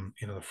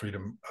 The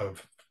freedom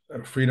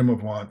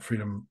of want,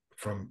 freedom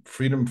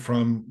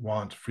from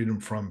want, freedom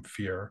from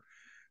fear,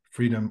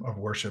 freedom of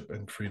worship,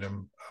 and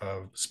freedom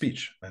of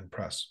speech and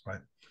press.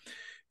 Right,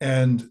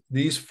 and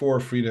these four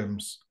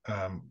freedoms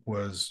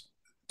was,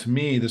 to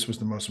me, this was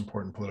the most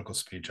important political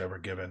speech ever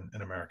given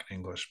in American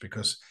English,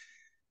 because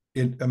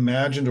it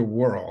imagined a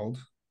world,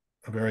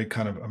 a very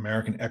kind of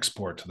American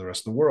export to the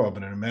rest of the world,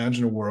 but it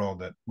imagined a world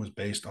that was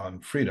based on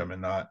freedom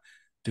and not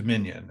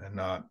dominion and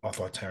not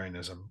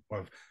authoritarianism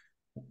of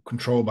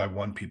control by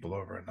one people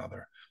over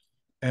another.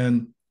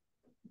 And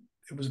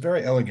it was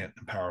very elegant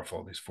and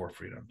powerful, these four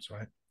freedoms,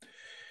 right?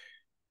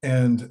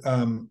 And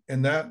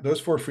that those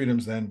four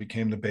freedoms then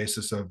became the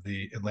basis of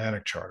the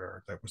Atlantic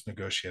Charter that was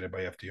negotiated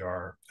by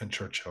FDR and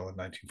Churchill in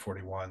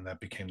 1941. That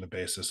became the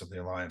basis of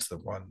the alliance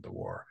that won the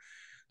war.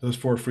 Those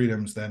four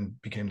freedoms then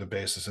became the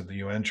basis of the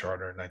UN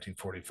Charter in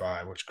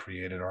 1945, which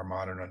created our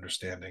modern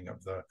understanding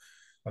of the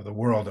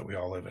world that we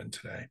all live in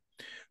today.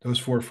 Those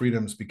four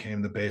freedoms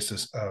became the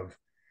basis of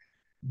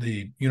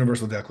the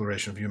Universal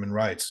Declaration of Human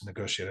Rights,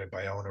 negotiated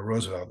by Eleanor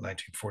Roosevelt in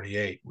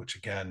 1948, which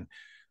again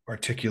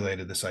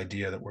articulated this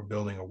idea that we're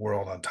building a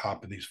world on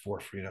top of these four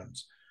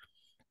freedoms.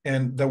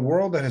 And the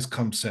world that has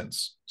come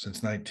since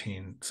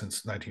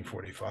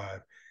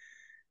 1945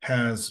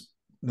 has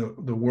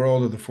the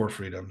world of the four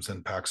freedoms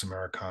and Pax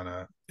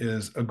Americana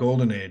is a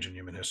golden age in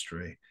human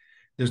history.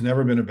 There's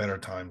never been a better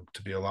time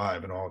to be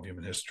alive in all of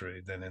human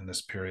history than in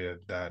this period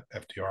that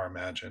FDR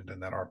imagined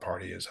and that our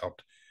party has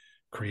helped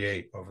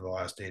create over the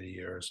last 80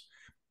 years.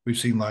 We've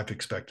seen life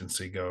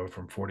expectancy go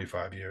from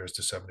 45 years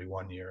to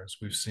 71 years.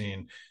 We've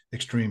seen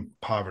extreme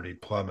poverty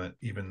plummet,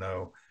 even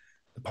though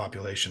the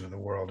population of the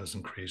world has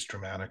increased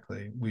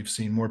dramatically. We've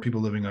seen more people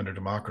living under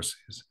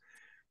democracies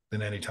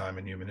than any time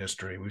in human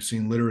history. We've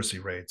seen literacy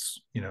rates,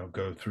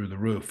 go through the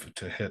roof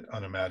to hit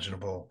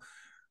unimaginable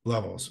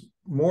levels.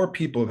 More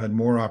people have had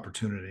more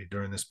opportunity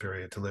during this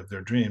period to live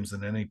their dreams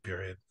than any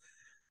period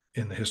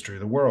in the history of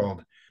the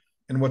world.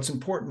 And what's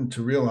important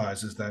to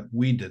realize is that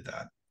we did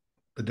that.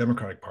 The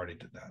Democratic Party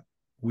did that.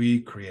 We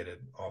created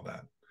all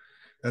that.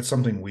 That's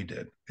something we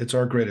did. It's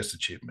our greatest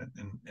achievement,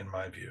 in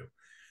my view.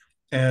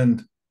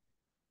 And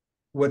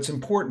what's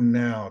important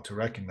now to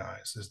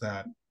recognize is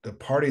that the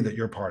party that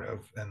you're part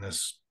of and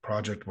this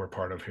project we're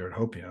part of here at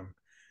Hopium,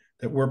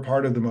 that we're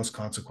part of the most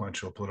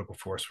consequential political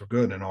force for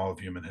good in all of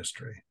human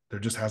history. There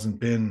just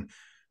hasn't been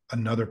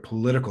another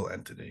political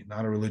entity,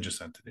 not a religious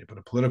entity, but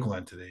a political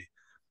entity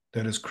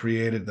that has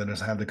created, that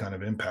has had the kind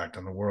of impact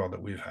on the world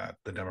that we've had,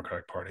 the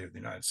Democratic Party of the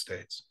United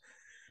States.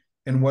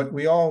 And what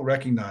we all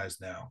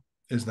recognize now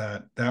is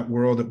that that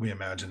world that we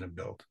imagined and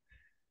built,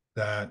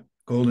 that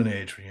golden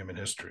age for human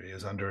history,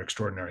 is under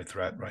extraordinary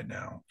threat right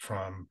now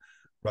from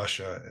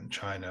Russia and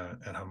China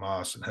and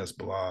Hamas and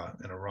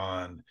Hezbollah and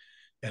Iran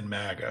and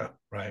MAGA,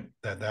 right?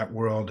 That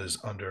world is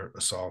under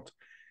assault.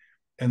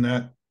 And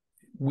that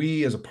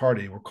we as a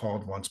party were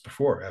called once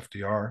before.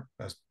 FDR,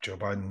 as Joe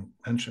Biden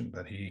mentioned,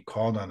 that he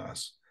called on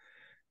us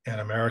and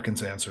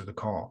Americans answered the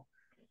call.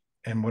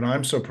 And what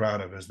I'm so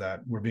proud of is that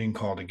we're being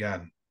called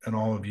again, and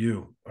all of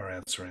you are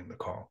answering the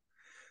call,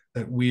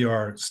 that we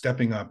are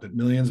stepping up, that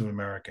millions of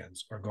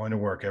Americans are going to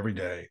work every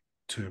day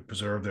to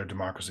preserve their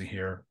democracy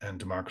here and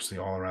democracy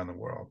all around the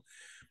world,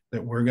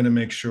 that we're going to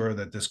make sure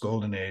that this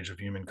golden age of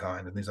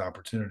humankind and these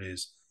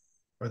opportunities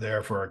are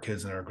there for our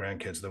kids and our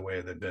grandkids the way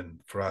they've been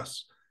for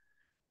us,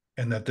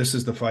 and that this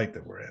is the fight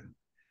that we're in.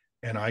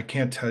 And I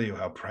can't tell you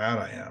how proud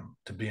I am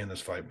to be in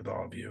this fight with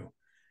all of you.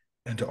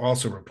 and to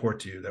also report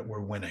to you that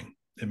we're winning.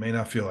 It may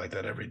not feel like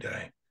that every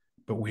day,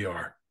 but we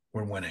are.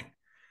 We're winning,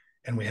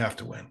 and we have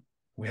to win.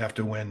 We have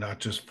to win not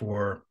just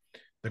for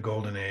the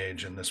golden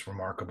age and this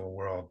remarkable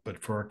world,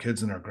 but for our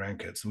kids and our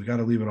grandkids. We got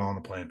to leave it all on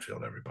the playing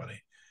field,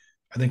 everybody.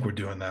 I think we're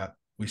doing that.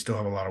 We still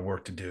have a lot of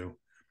work to do.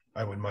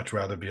 I would much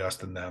rather be us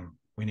than them.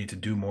 We need to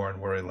do more and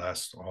worry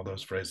less, all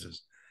those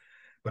phrases.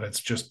 But it's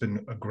just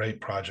been a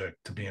great project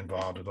to be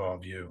involved with all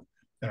of you.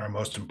 And our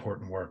most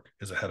important work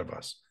is ahead of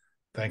us.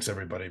 Thanks,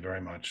 everybody,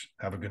 very much.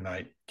 Have a good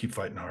night. Keep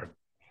fighting hard.